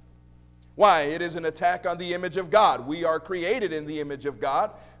Bible. Why? It is an attack on the image of God. We are created in the image of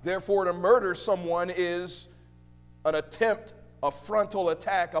God. Therefore, to murder someone is an attempt, a frontal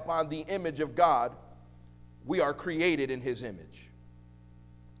attack upon the image of God. We are created in his image.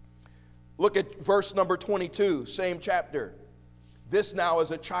 Look at verse number 22, same chapter. This now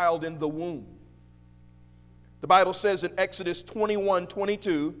is a child in the womb. The Bible says in Exodus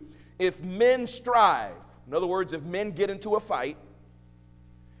 21:22, if men strive, in other words, if men get into a fight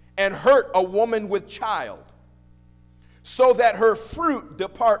and hurt a woman with child, so that her fruit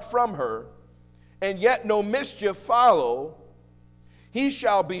depart from her, and yet no mischief follow, he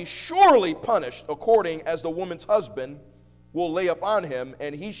shall be surely punished according as the woman's husband will lay upon him,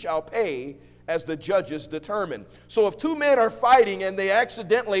 and he shall pay as the judges determine. So if two men are fighting and they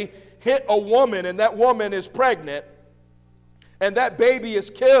accidentally hit a woman, and that woman is pregnant, and that baby is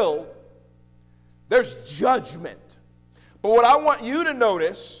killed, there's judgment. But what I want you to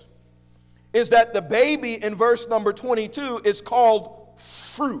notice is that the baby in verse number 22 is called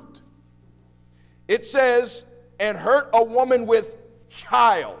fruit. It says, and hurt a woman with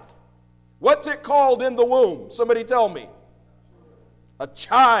child. What's it called in the womb? Somebody tell me. A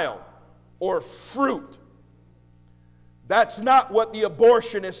child or fruit. That's not what the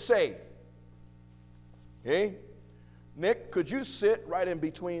abortionists say. Okay? Nick, could you sit right in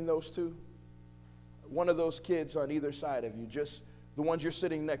between those two? One of those kids on either side of you, just the ones you're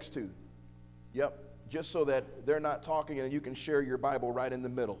sitting next to. Yep, just so that they're not talking and you can share your Bible right in the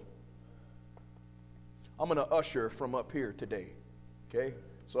middle. I'm going to usher from up here today, okay?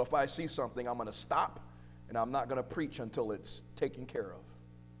 So if I see something, I'm going to stop, and I'm not going to preach until it's taken care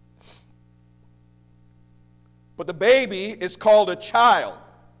of. But the baby is called a child.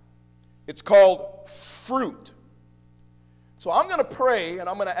 It's called fruit. So I'm going to pray, and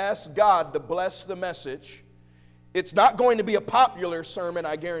I'm going to ask God to bless the message. It's not going to be a popular sermon,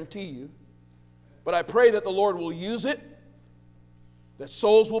 I guarantee you. But I pray that the Lord will use it, that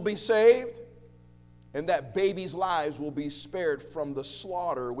souls will be saved, and that babies' lives will be spared from the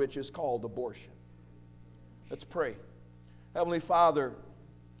slaughter which is called abortion. Let's pray. Heavenly Father,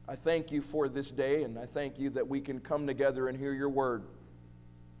 I thank you for this day, and I thank you that we can come together and hear your word.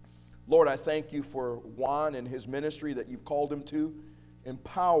 Lord, I thank you for Juan and his ministry that you've called him to.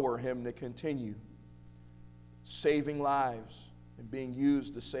 Empower him to continue saving lives and being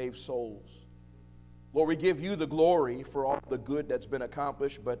used to save souls. Lord, we give you the glory for all the good that's been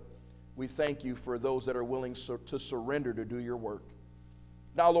accomplished, but we thank you for those that are willing to surrender to do your work.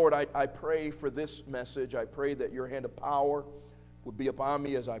 Now, Lord, I pray for this message. I pray that your hand of power would be upon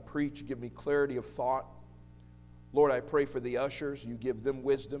me as I preach. Give me clarity of thought. Lord, I pray for the ushers. You give them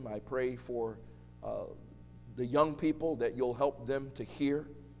wisdom. I pray for the young people that you'll help them to hear,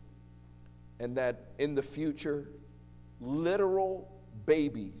 and that in the future, literal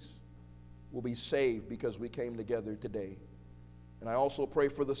babies will be saved because we came together today. And I also pray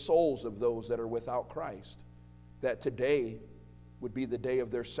for the souls of those that are without Christ, that today would be the day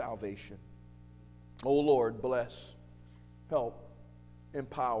of their salvation. Oh Lord, bless, help,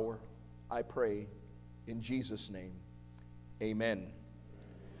 empower, I pray in Jesus' name. Amen.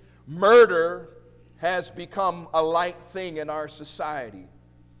 Murder has become a light thing in our society,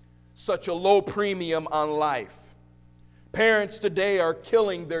 such a low premium on life. Parents today are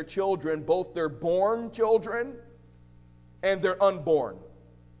killing their children, both their born children and their unborn.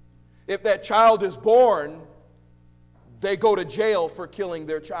 If that child is born, they go to jail for killing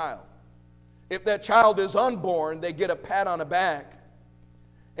their child. If that child is unborn, they get a pat on the back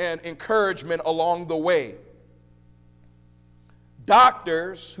and encouragement along the way.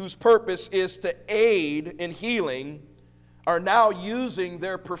 Doctors, whose purpose is to aid in healing, are now using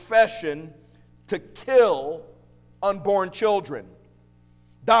their profession to kill unborn children.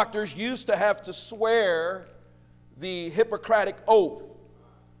 Doctors used to have to swear the Hippocratic oath,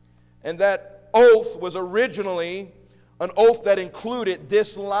 and that oath was originally an oath that included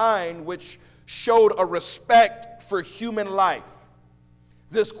this line, which showed a respect for human life.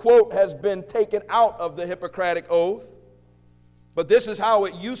 This quote has been taken out of the Hippocratic Oath, but this is how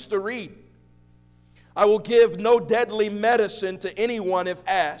it used to read. I will give no deadly medicine to anyone if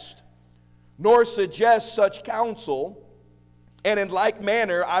asked, nor suggest such counsel, and in like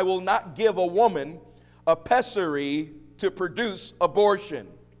manner I will not give a woman a pessary to produce abortion.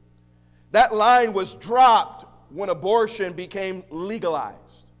 That line was dropped when abortion became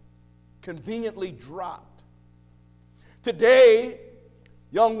legalized, conveniently dropped. Today,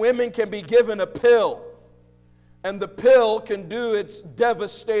 young women can be given a pill, and the pill can do its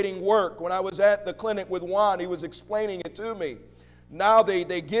devastating work. When I was at the clinic with Juan, he was explaining it to me. Now they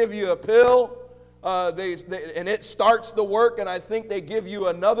give you a pill, and it starts the work, and I think they give you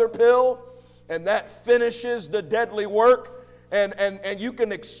another pill, and that finishes the deadly work. And you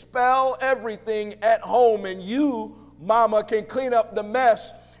can expel everything at home, and you, mama, can clean up the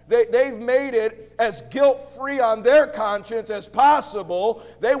mess. They've made it as guilt-free on their conscience as possible.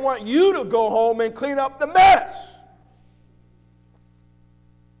 They want you to go home and clean up the mess.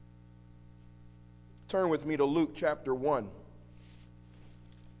 Turn with me to Luke chapter 1.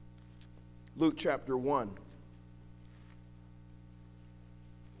 Luke chapter 1.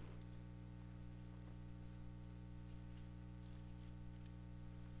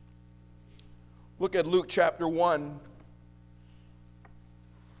 Look at Luke chapter 1,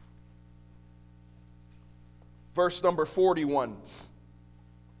 verse number 41.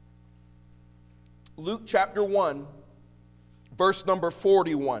 Luke chapter 1, verse number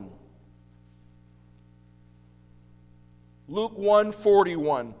 41. Luke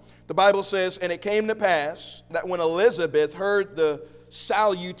 1:41. The Bible says, and it came to pass that when Elizabeth heard the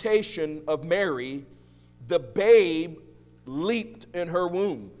salutation of Mary, the babe leaped in her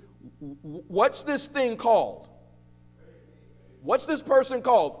womb. What's this thing called? What's this person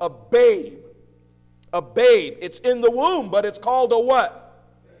called? A babe. A babe. It's in the womb, but it's called a what?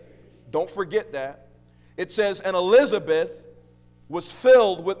 Don't forget that. It says, and Elizabeth was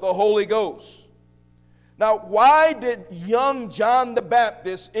filled with the Holy Ghost. Now, why did young John the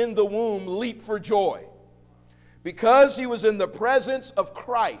Baptist in the womb leap for joy? Because he was in the presence of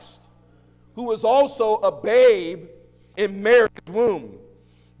Christ, who was also a babe in Mary's womb.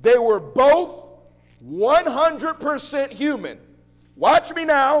 They were both 100% human. Watch me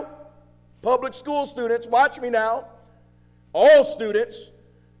now. Public school students, watch me now. All students.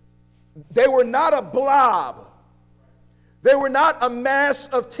 They were not a blob. They were not a mass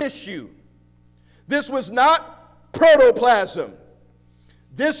of tissue. This was not protoplasm.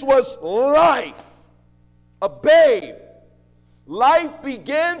 This was life. A babe. Life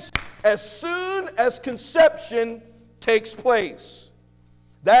begins as soon as conception takes place.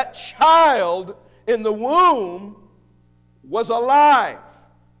 That child in the womb was alive.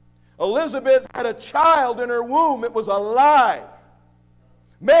 Elizabeth had a child in her womb. It was alive.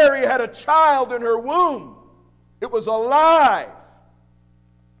 Mary had a child in her womb. It was alive.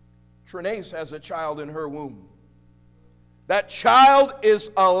 Trinace has a child in her womb. That child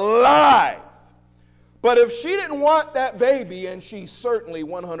is alive. But if she didn't want that baby, and she certainly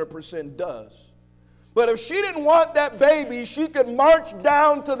 100% does, but if she didn't want that baby, she could march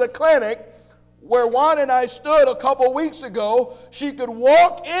down to the clinic where Juan and I stood a couple weeks ago. She could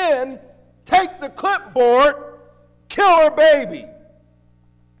walk in, take the clipboard, kill her baby.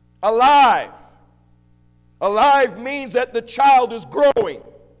 Alive. Alive means that the child is growing.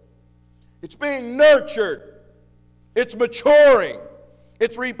 It's being nurtured. It's maturing.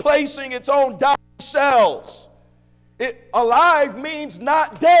 It's replacing its own dying cells. Alive means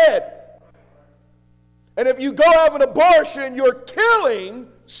not dead. And if you go have an abortion, you're killing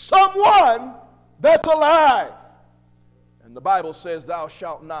someone that's alive. And the Bible says, thou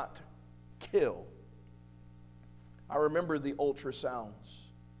shalt not kill. I remember the ultrasounds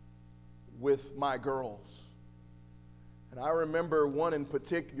with my girls. And I remember one in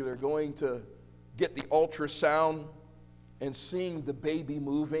particular going to get the ultrasound and seeing the baby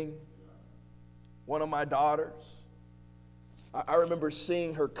moving. One of my daughters. I remember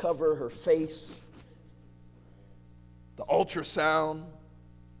seeing her cover her face. The ultrasound.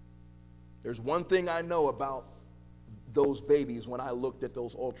 There's one thing I know about those babies when I looked at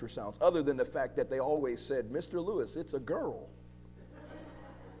those ultrasounds, other than the fact that they always said, Mr. Lewis, it's a girl.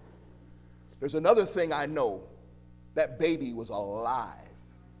 There's another thing I know. That baby was alive.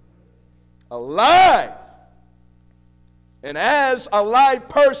 Alive. And as a live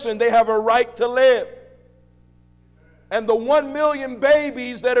person, they have a right to live. And the 1 million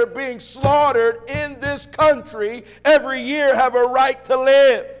babies that are being slaughtered in this country every year have a right to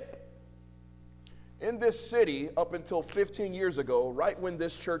live. In this city, up until 15 years ago, right when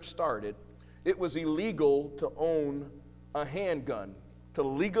this church started, it was illegal to own a handgun, to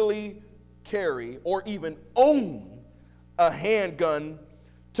legally carry or even own a handgun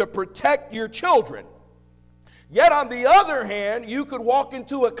to protect your children. Yet on the other hand, you could walk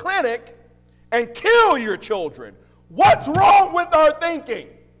into a clinic and kill your children. What's wrong with our thinking?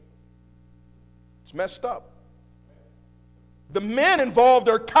 It's messed up. The men involved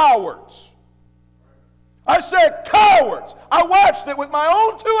are cowards. I said cowards. I watched it with my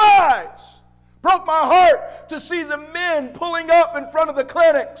own 2 eyes. Broke my heart to see the men pulling up in front of the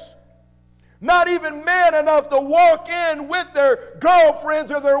clinics. Not even man enough to walk in with their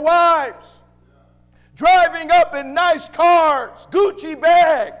girlfriends or their wives. Driving up in nice cars, Gucci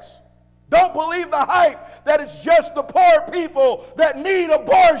bags. Don't believe the hype that it's just the poor people that need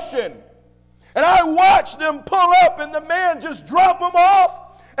abortion. And I watch them pull up and the man just drop them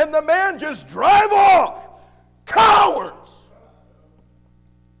off and the man just drive off. Cowards!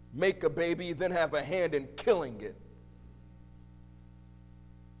 Make a baby, then have a hand in killing it.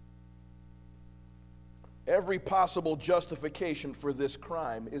 Every possible justification for this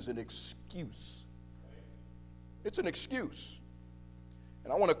crime is an excuse. It's an excuse.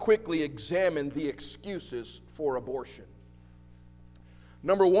 And I want to quickly examine the excuses for abortion.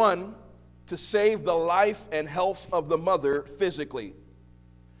 Number one, to save the life and health of the mother physically.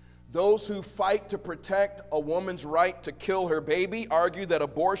 Those who fight to protect a woman's right to kill her baby argue that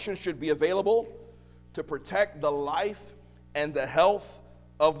abortion should be available to protect the life and the health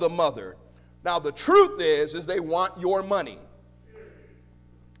of the mother. Now, the truth is they want your money.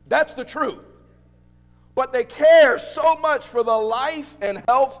 That's the truth. But they care so much for the life and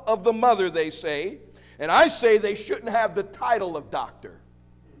health of the mother, they say, and I say they shouldn't have the title of doctor.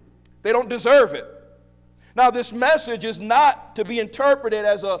 They don't deserve it. Now, this message is not to be interpreted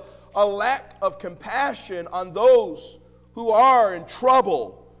as a lack of compassion on those who are in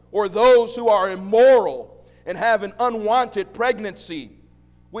trouble or those who are immoral and have an unwanted pregnancy.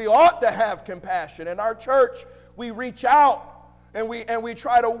 We ought to have compassion. In our church, we reach out and we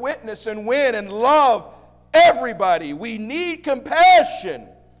try to witness and win and love everybody. We need compassion.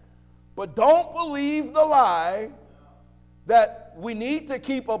 But don't believe the lie that we need to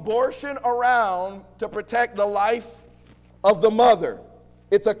keep abortion around to protect the life of the mother.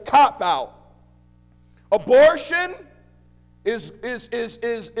 It's a cop-out. Abortion is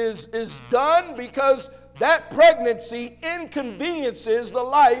done because that pregnancy inconveniences the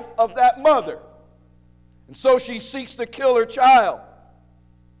life of that mother. And so she seeks to kill her child.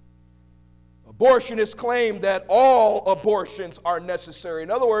 Abortionists claim that all abortions are necessary.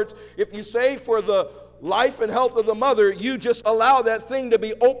 In other words, if you say for the life and health of the mother, you just allow that thing to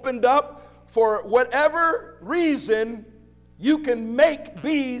be opened up for whatever reason you can make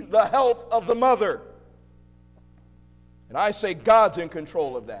be the health of the mother. And I say God's in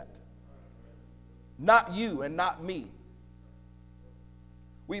control of that. Not you and not me.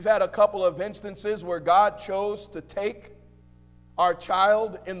 We've had a couple of instances where God chose to take our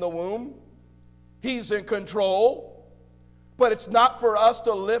child in the womb. He's in control. But it's not for us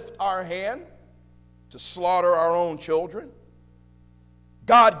to lift our hand to slaughter our own children.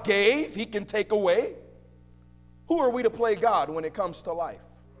 God gave, He can take away. Who are we to play God when it comes to life?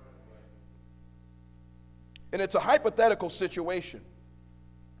 And it's a hypothetical situation.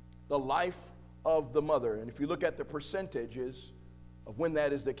 The life of the mother. And if you look at the percentages of when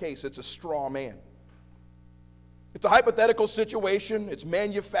that is the case, it's a straw man. It's a hypothetical situation. It's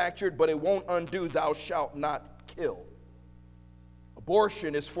manufactured, but it won't undo thou shalt not kill.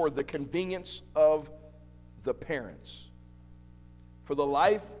 Abortion is for the convenience of the parents. For the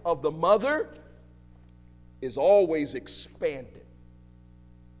life of the mother is always expanded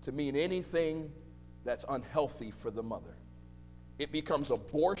to mean anything that's unhealthy for the mother. It becomes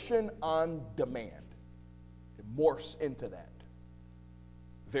abortion on demand. It morphs into that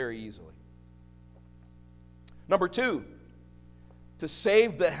very easily. Number two, to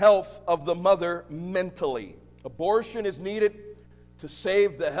save the health of the mother mentally. Abortion is needed to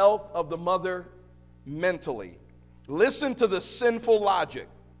save the health of the mother mentally. Listen to the sinful logic.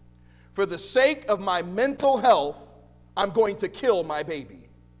 For the sake of my mental health, I'm going to kill my baby.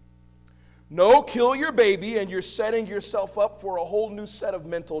 No, kill your baby and you're setting yourself up for a whole new set of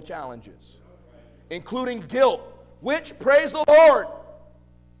mental challenges, including guilt, which, praise the Lord,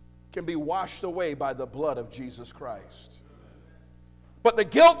 can be washed away by the blood of Jesus Christ. But the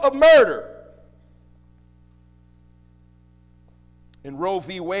guilt of murder, in Roe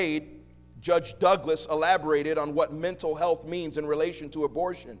v. Wade, Judge Douglas elaborated on what mental health means in relation to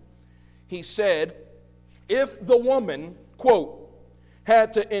abortion. He said, if the woman, quote,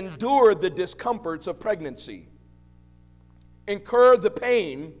 had to endure the discomforts of pregnancy, incur the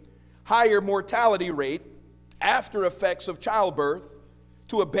pain, higher mortality rate, after effects of childbirth,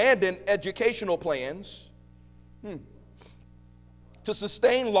 to abandon educational plans, to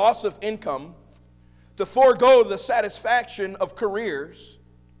sustain loss of income, to forego the satisfaction of careers,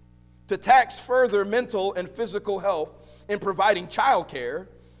 to tax further mental and physical health in providing child care,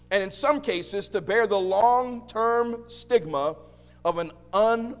 and in some cases to bear the long-term stigma of an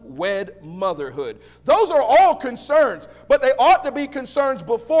unwed motherhood. Those are all concerns, but they ought to be concerns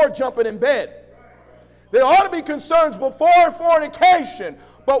before jumping in bed. They ought to be concerns before fornication.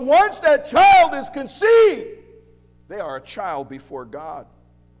 But once that child is conceived, they are a child before God.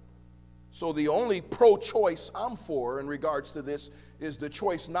 So the only pro-choice I'm for in regards to this is the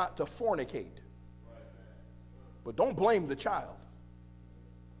choice not to fornicate. But don't blame the child.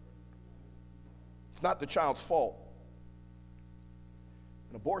 It's not the child's fault.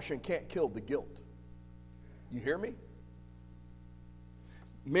 An abortion can't kill the guilt. You hear me?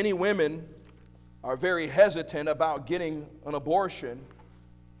 Many women are very hesitant about getting an abortion,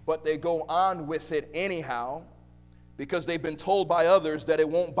 but they go on with it anyhow because they've been told by others that it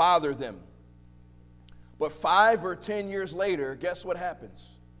won't bother them. But 5 or 10 years later, guess what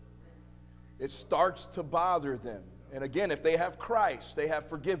happens? It starts to bother them. And again, if they have Christ, they have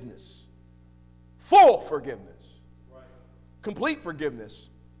forgiveness. Full forgiveness. Complete forgiveness.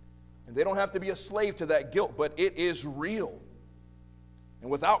 And they don't have to be a slave to that guilt, but it is real. And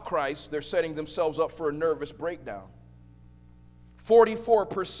without Christ, they're setting themselves up for a nervous breakdown.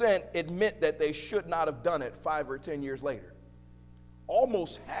 44% admit that they should not have done it 5 or 10 years later.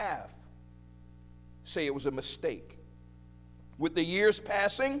 Almost half say it was a mistake. With the years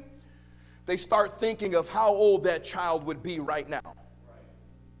passing, they start thinking of how old that child would be right now.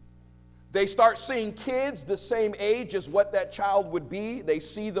 They start seeing kids the same age as what that child would be. They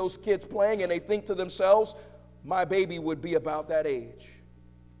see those kids playing and they think to themselves, my baby would be about that age.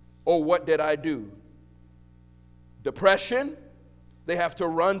 Or what did I do? Depression, they have to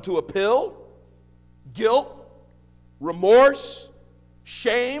run to a pill. Guilt, remorse,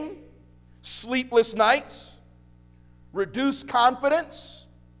 shame, sleepless nights, reduced confidence.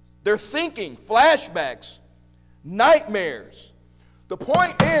 They're thinking, flashbacks, nightmares. The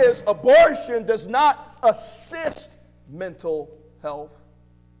point is, abortion does not assist mental health.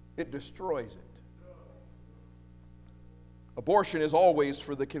 It destroys it. Abortion is always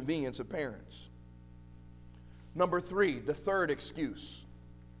for the convenience of parents. Number 3, the third excuse,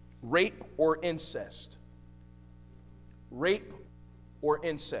 rape or incest. Rape or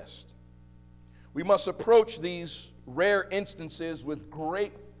incest. We must approach these rare instances with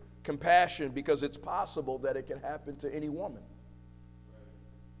great compassion because it's possible that it can happen to any woman.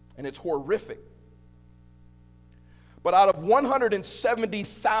 And it's horrific. But out of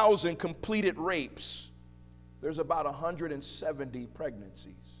 170,000 completed rapes, there's about 170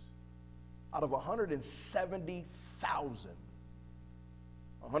 pregnancies. Out of 170,000,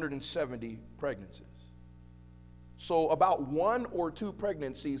 170 pregnancies. So about 1 or 2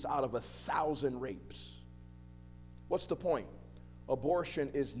 pregnancies out of 1,000 rapes. What's the point? Abortion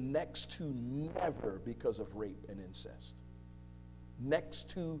is next to never because of rape and incest. Next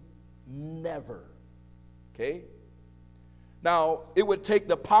to never. Okay? Now, it would take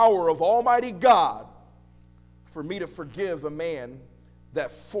the power of Almighty God for me to forgive a man that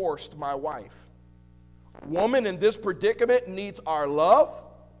forced my wife. Woman in this predicament needs our love,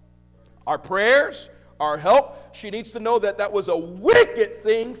 our prayers, our help. She needs to know that that was a wicked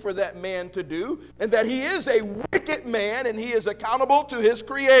thing for that man to do, and that he is a wicked man and he is accountable to his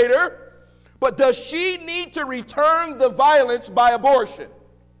Creator. But does she need to return the violence by abortion?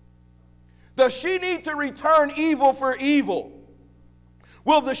 Does she need to return evil for evil?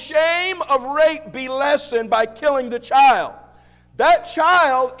 Will the shame of rape be lessened by killing the child? That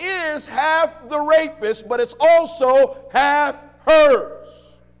child is half the rapist, but it's also half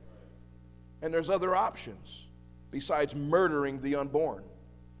hers. And there's other options besides murdering the unborn.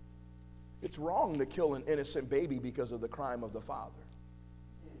 It's wrong to kill an innocent baby because of the crime of the father.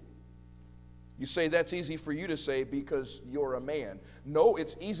 You say that's easy for you to say because you're a man. No,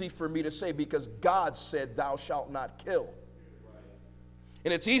 it's easy for me to say because God said thou shalt not kill.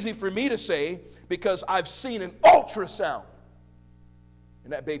 And it's easy for me to say because I've seen an ultrasound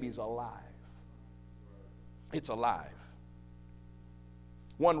and that baby's alive. It's alive.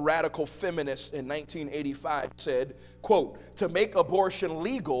 One radical feminist in 1985 said, quote, to make abortion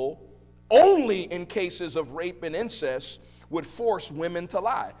legal only in cases of rape and incest would force women to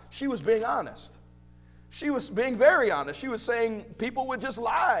lie. She was being honest. She was being very honest. She was saying people would just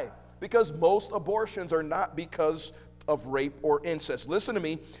lie because most abortions are not because of rape or incest. Listen to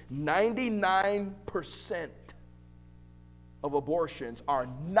me, 99% of abortions are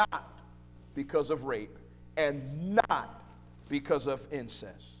not because of rape and not because of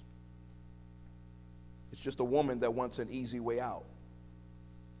incest. It's just a woman that wants an easy way out.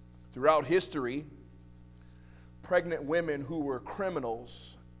 Throughout history, pregnant women who were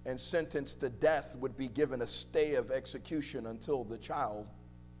criminals and sentenced to death would be given a stay of execution until the child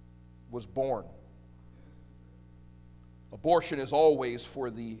was born. Abortion is always for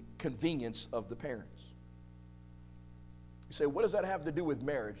the convenience of the parents. You say, what does that have to do with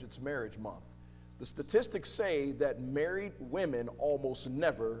marriage? It's marriage month. The statistics say that married women almost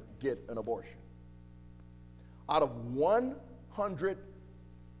never get an abortion. Out of 100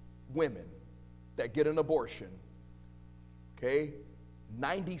 women that get an abortion, okay,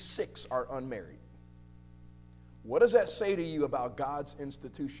 96 are unmarried. What does that say to you about God's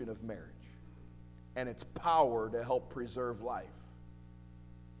institution of marriage and its power to help preserve life?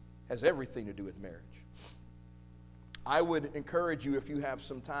 It has everything to do with marriage. I would encourage you, if you have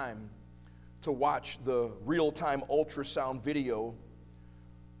some time, to watch the real-time ultrasound video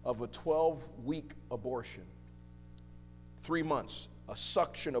of a 12-week abortion. 3 months, a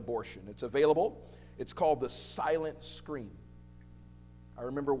suction abortion. It's available. It's called the silent scream. I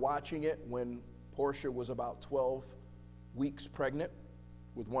remember watching it when Portia was about 12 weeks pregnant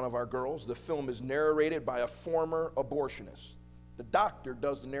with one of our girls. The film is narrated by a former abortionist. The doctor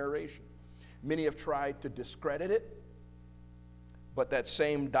does the narration. Many have tried to discredit it, but that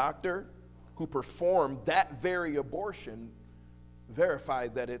same doctor who performed that very abortion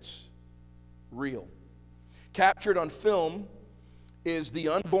verified that it's real. Captured on film is the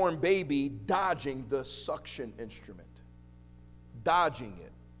unborn baby dodging the suction instrument. Dodging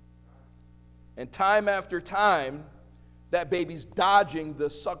it. And time after time, that baby's dodging the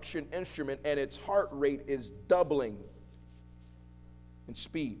suction instrument and its heart rate is doubling in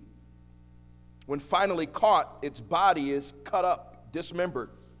speed. When finally caught, its body is cut up, dismembered,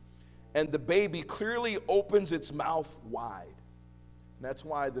 and the baby clearly opens its mouth wide. And that's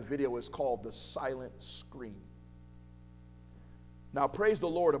why the video is called the silent scream. Now, praise the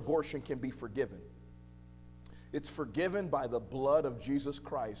Lord, abortion can be forgiven. It's forgiven by the blood of Jesus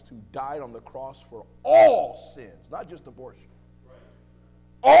Christ, who died on the cross for all sins, not just abortion.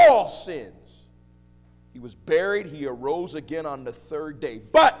 All sins. He was buried, he arose again on the third day.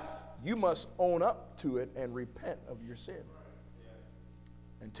 But you must own up to it and repent of your sin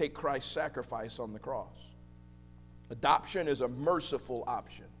and take Christ's sacrifice on the cross. Adoption is a merciful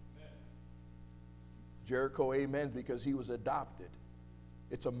option. Jericho, amen, because he was adopted.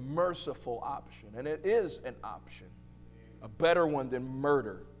 It's a merciful option, and it is an option, a better one than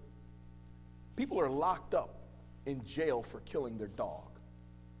murder. People are locked up in jail for killing their dog.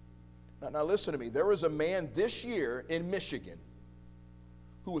 Now listen to me. There was a man this year in Michigan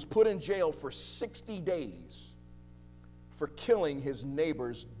who was put in jail for 60 days for killing his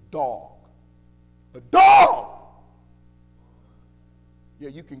neighbor's dog. A dog! Yeah,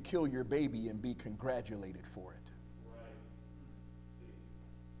 you can kill your baby and be congratulated for it.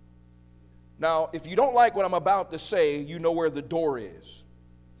 Now, if you don't like what I'm about to say, you know where the door is.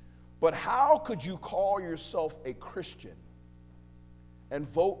 But how could you call yourself a Christian and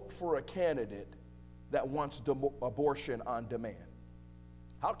vote for a candidate that wants abortion on demand?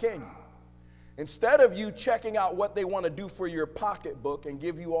 How can you? Instead of you checking out what they want to do for your pocketbook and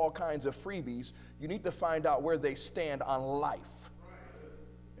give you all kinds of freebies, you need to find out where they stand on life.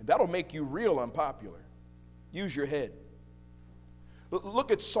 And that'll make you real unpopular. Use your head.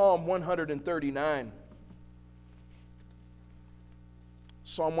 Look at Psalm 139.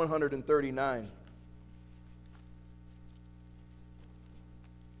 Psalm 139.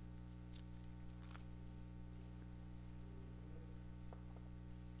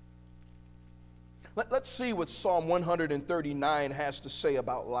 Let's see what Psalm 139 has to say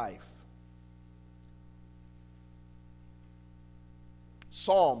about life.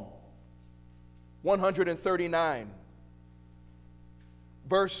 Psalm 139.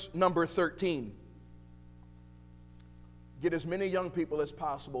 Verse number 13. Get as many young people as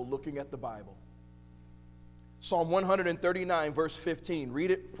possible looking at the Bible. Psalm 139, verse 15.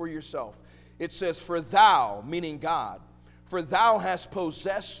 Read it for yourself. It says, "For thou," meaning God, "for thou hast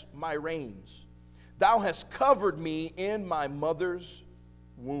possessed my reins. Thou hast covered me in my mother's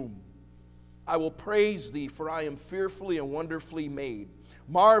womb. I will praise thee, for I am fearfully and wonderfully made.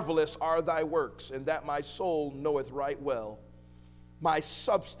 Marvelous are thy works, and that my soul knoweth right well. My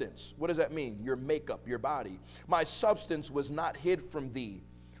substance," what does that mean? Your makeup, your body. "My substance was not hid from thee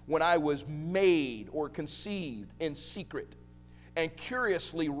when I was made or conceived in secret and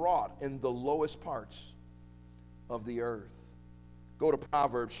curiously wrought in the lowest parts of the earth. Go to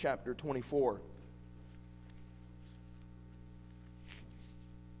Proverbs chapter 24.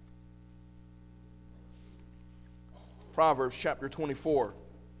 Proverbs chapter 24.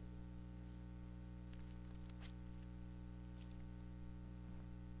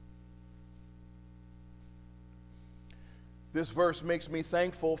 This verse makes me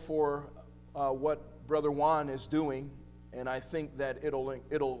thankful for what Brother Juan is doing, and I think that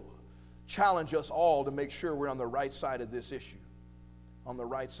it'll challenge us all to make sure we're on the right side of this issue. On the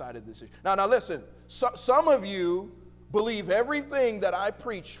right side of this issue. Now listen, some of you believe everything that I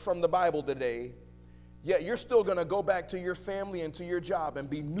preach from the Bible today, yet you're still going to go back to your family and to your job and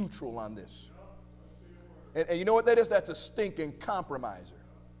be neutral on this. And you know what that is? That's a stinking compromiser.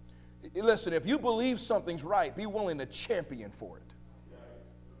 Listen, if you believe something's right, be willing to champion for it.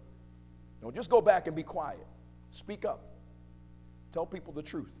 Don't just go back and be quiet. Speak up. Tell people the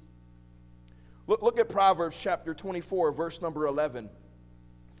truth. Look at Proverbs chapter 24, verse number 11.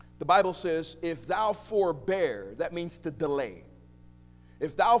 The Bible says, if thou forbear, that means to delay.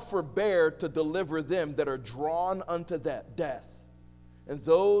 If thou forbear to deliver them that are drawn unto that death, and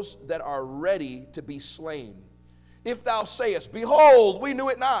those that are ready to be slain. If thou sayest, behold, we knew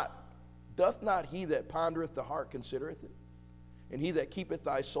it not, doth not he that pondereth the heart considereth it? And he that keepeth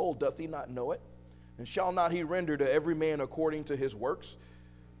thy soul, doth he not know it? And shall not he render to every man according to his works?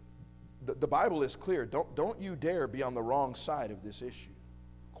 The Bible is clear. Don't you dare be on the wrong side of this issue.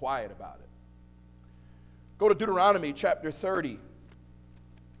 Quiet about it. Go to Deuteronomy chapter 30.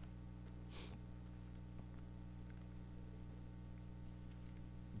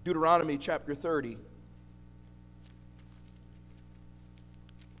 Deuteronomy chapter 30.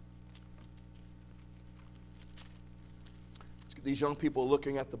 Let's get these young people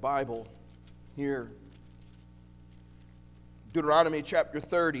looking at the Bible here. Deuteronomy chapter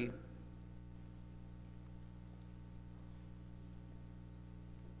 30.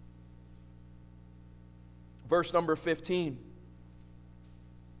 Verse number 15.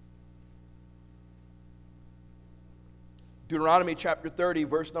 Deuteronomy chapter 30,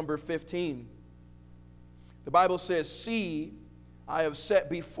 verse number 15. The Bible says, see, I have set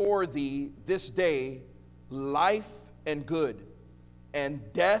before thee this day life and good, and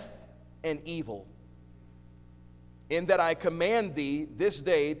death and evil. In that I command thee this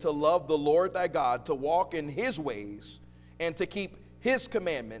day to love the Lord thy God, to walk in his ways, and to keep his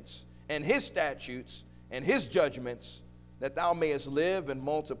commandments, and his statutes, and his judgments, that thou mayest live and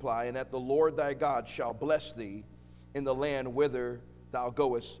multiply, and that the Lord thy God shall bless thee in the land whither thou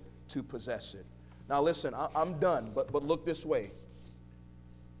goest to possess it. Now listen, I'm done, but look this way.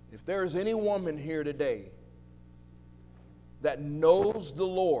 If there is any woman here today that knows the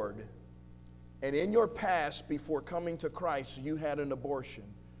Lord, and in your past before coming to Christ you had an abortion,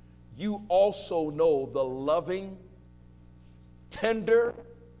 you also know the loving, tender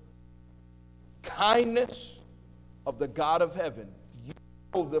kindness of the God of heaven. You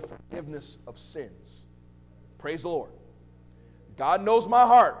know the forgiveness of sins. Praise the Lord. God knows my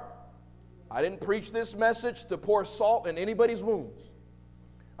heart. I didn't preach this message to pour salt in anybody's wounds.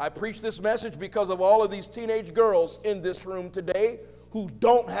 I preach this message because of all of these teenage girls in this room today who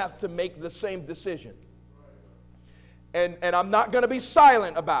don't have to make the same decision. And I'm not going to be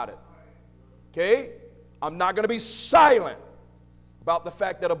silent about it. Okay? I'm not going to be silent about the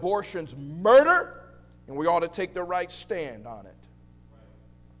fact that abortion's murder, and we ought to take the right stand on it.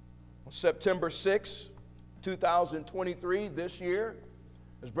 On September 6, 2023, this year,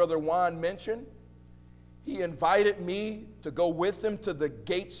 as Brother Juan mentioned, he invited me to go with him to the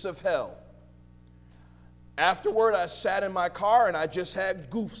gates of hell. Afterward, I sat in my car and I just had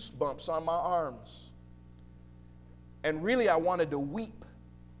goosebumps on my arms. And really, I wanted to weep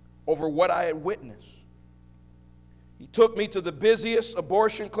over what I had witnessed. He took me to the busiest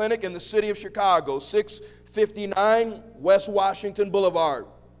abortion clinic in the city of Chicago, 659 West Washington Boulevard.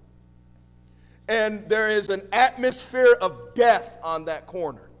 And there is an atmosphere of death on that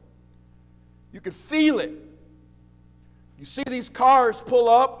corner. You can feel it. You see these cars pull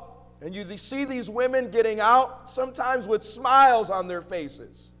up, and you see these women getting out, sometimes with smiles on their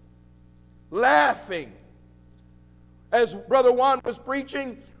faces, laughing. As Brother Juan was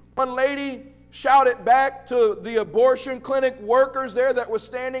preaching, one lady shouted back to the abortion clinic workers there that were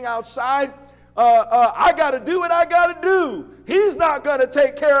standing outside, I got to do what I got to do. He's not going to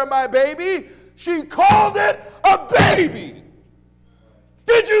take care of my baby. She called it a baby.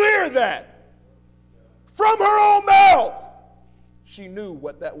 Did you hear that? From her own mouth. She knew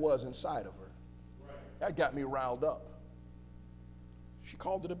what that was inside of her. That got me riled up. She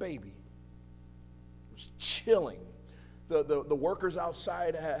called it a baby. It was chilling. The workers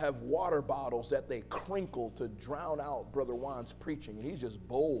outside have water bottles that they crinkle to drown out Brother Juan's preaching. And he's just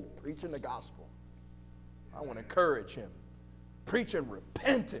bold, preaching the gospel. I want to encourage him. Preaching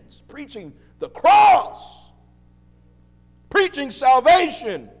repentance, preaching the cross, preaching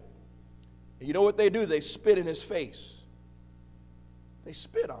salvation. And you know what they do? They spit in his face. They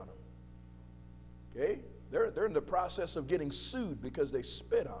spit on him. Okay? They're in the process of getting sued because they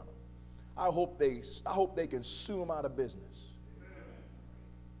spit on him. I hope they can sue him out of business.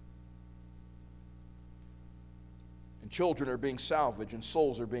 And children are being salvaged and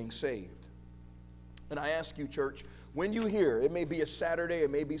souls are being saved. And I ask you, church, when you hear, it may be a Saturday, it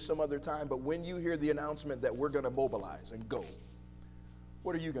may be some other time, but when you hear the announcement that we're going to mobilize and go,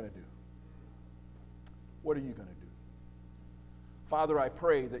 what are you going to do? What are you going to do? Father, I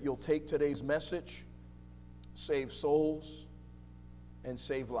pray that you'll take today's message, save souls, and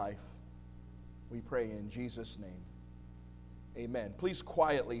save life. We pray in Jesus' name. Amen. Please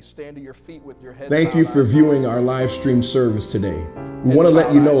quietly stand to your feet with your head bowed. Thank you for viewing our live stream service today. We want to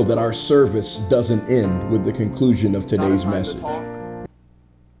let you know that our service doesn't end with the conclusion of today's message.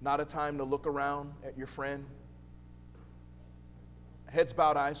 Not a time to look around at your friend. Heads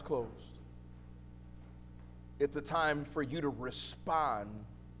bowed, eyes closed. It's a time for you to respond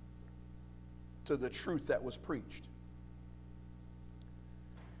to the truth that was preached.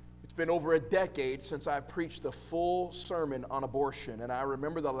 It's been over a decade since I've preached a full sermon on abortion, and I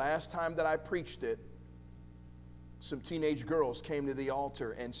remember the last time that I preached it, some teenage girls came to the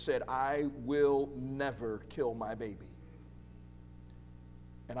altar and said, I will never kill my baby.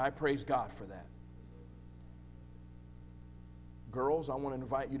 And I praise God for that. Girls, I want to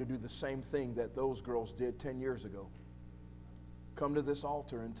invite you to do the same thing that those girls did 10 years ago. Come to this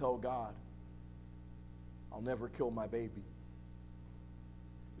altar and tell God, I'll never kill my baby.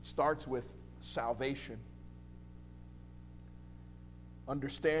 It starts with salvation.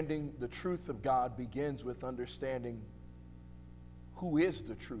 Understanding the truth of God begins with understanding who is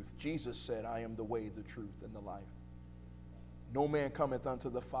the truth. Jesus said, I am the way, the truth, and the life. No man cometh unto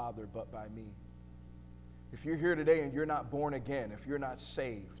the Father but by me. If you're here today and you're not born again, if you're not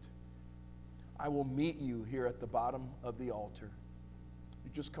saved, I will meet you here at the bottom of the altar.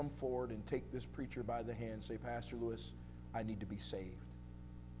 You just come forward and take this preacher by the hand and say, Pastor Lewis, I need to be saved.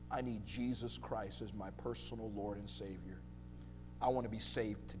 I need Jesus Christ as my personal Lord and Savior. I want to be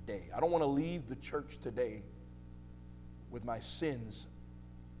saved today. I don't want to leave the church today with my sins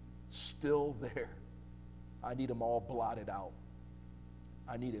still there. I need them all blotted out.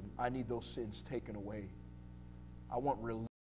 I need those sins taken away. I want relief.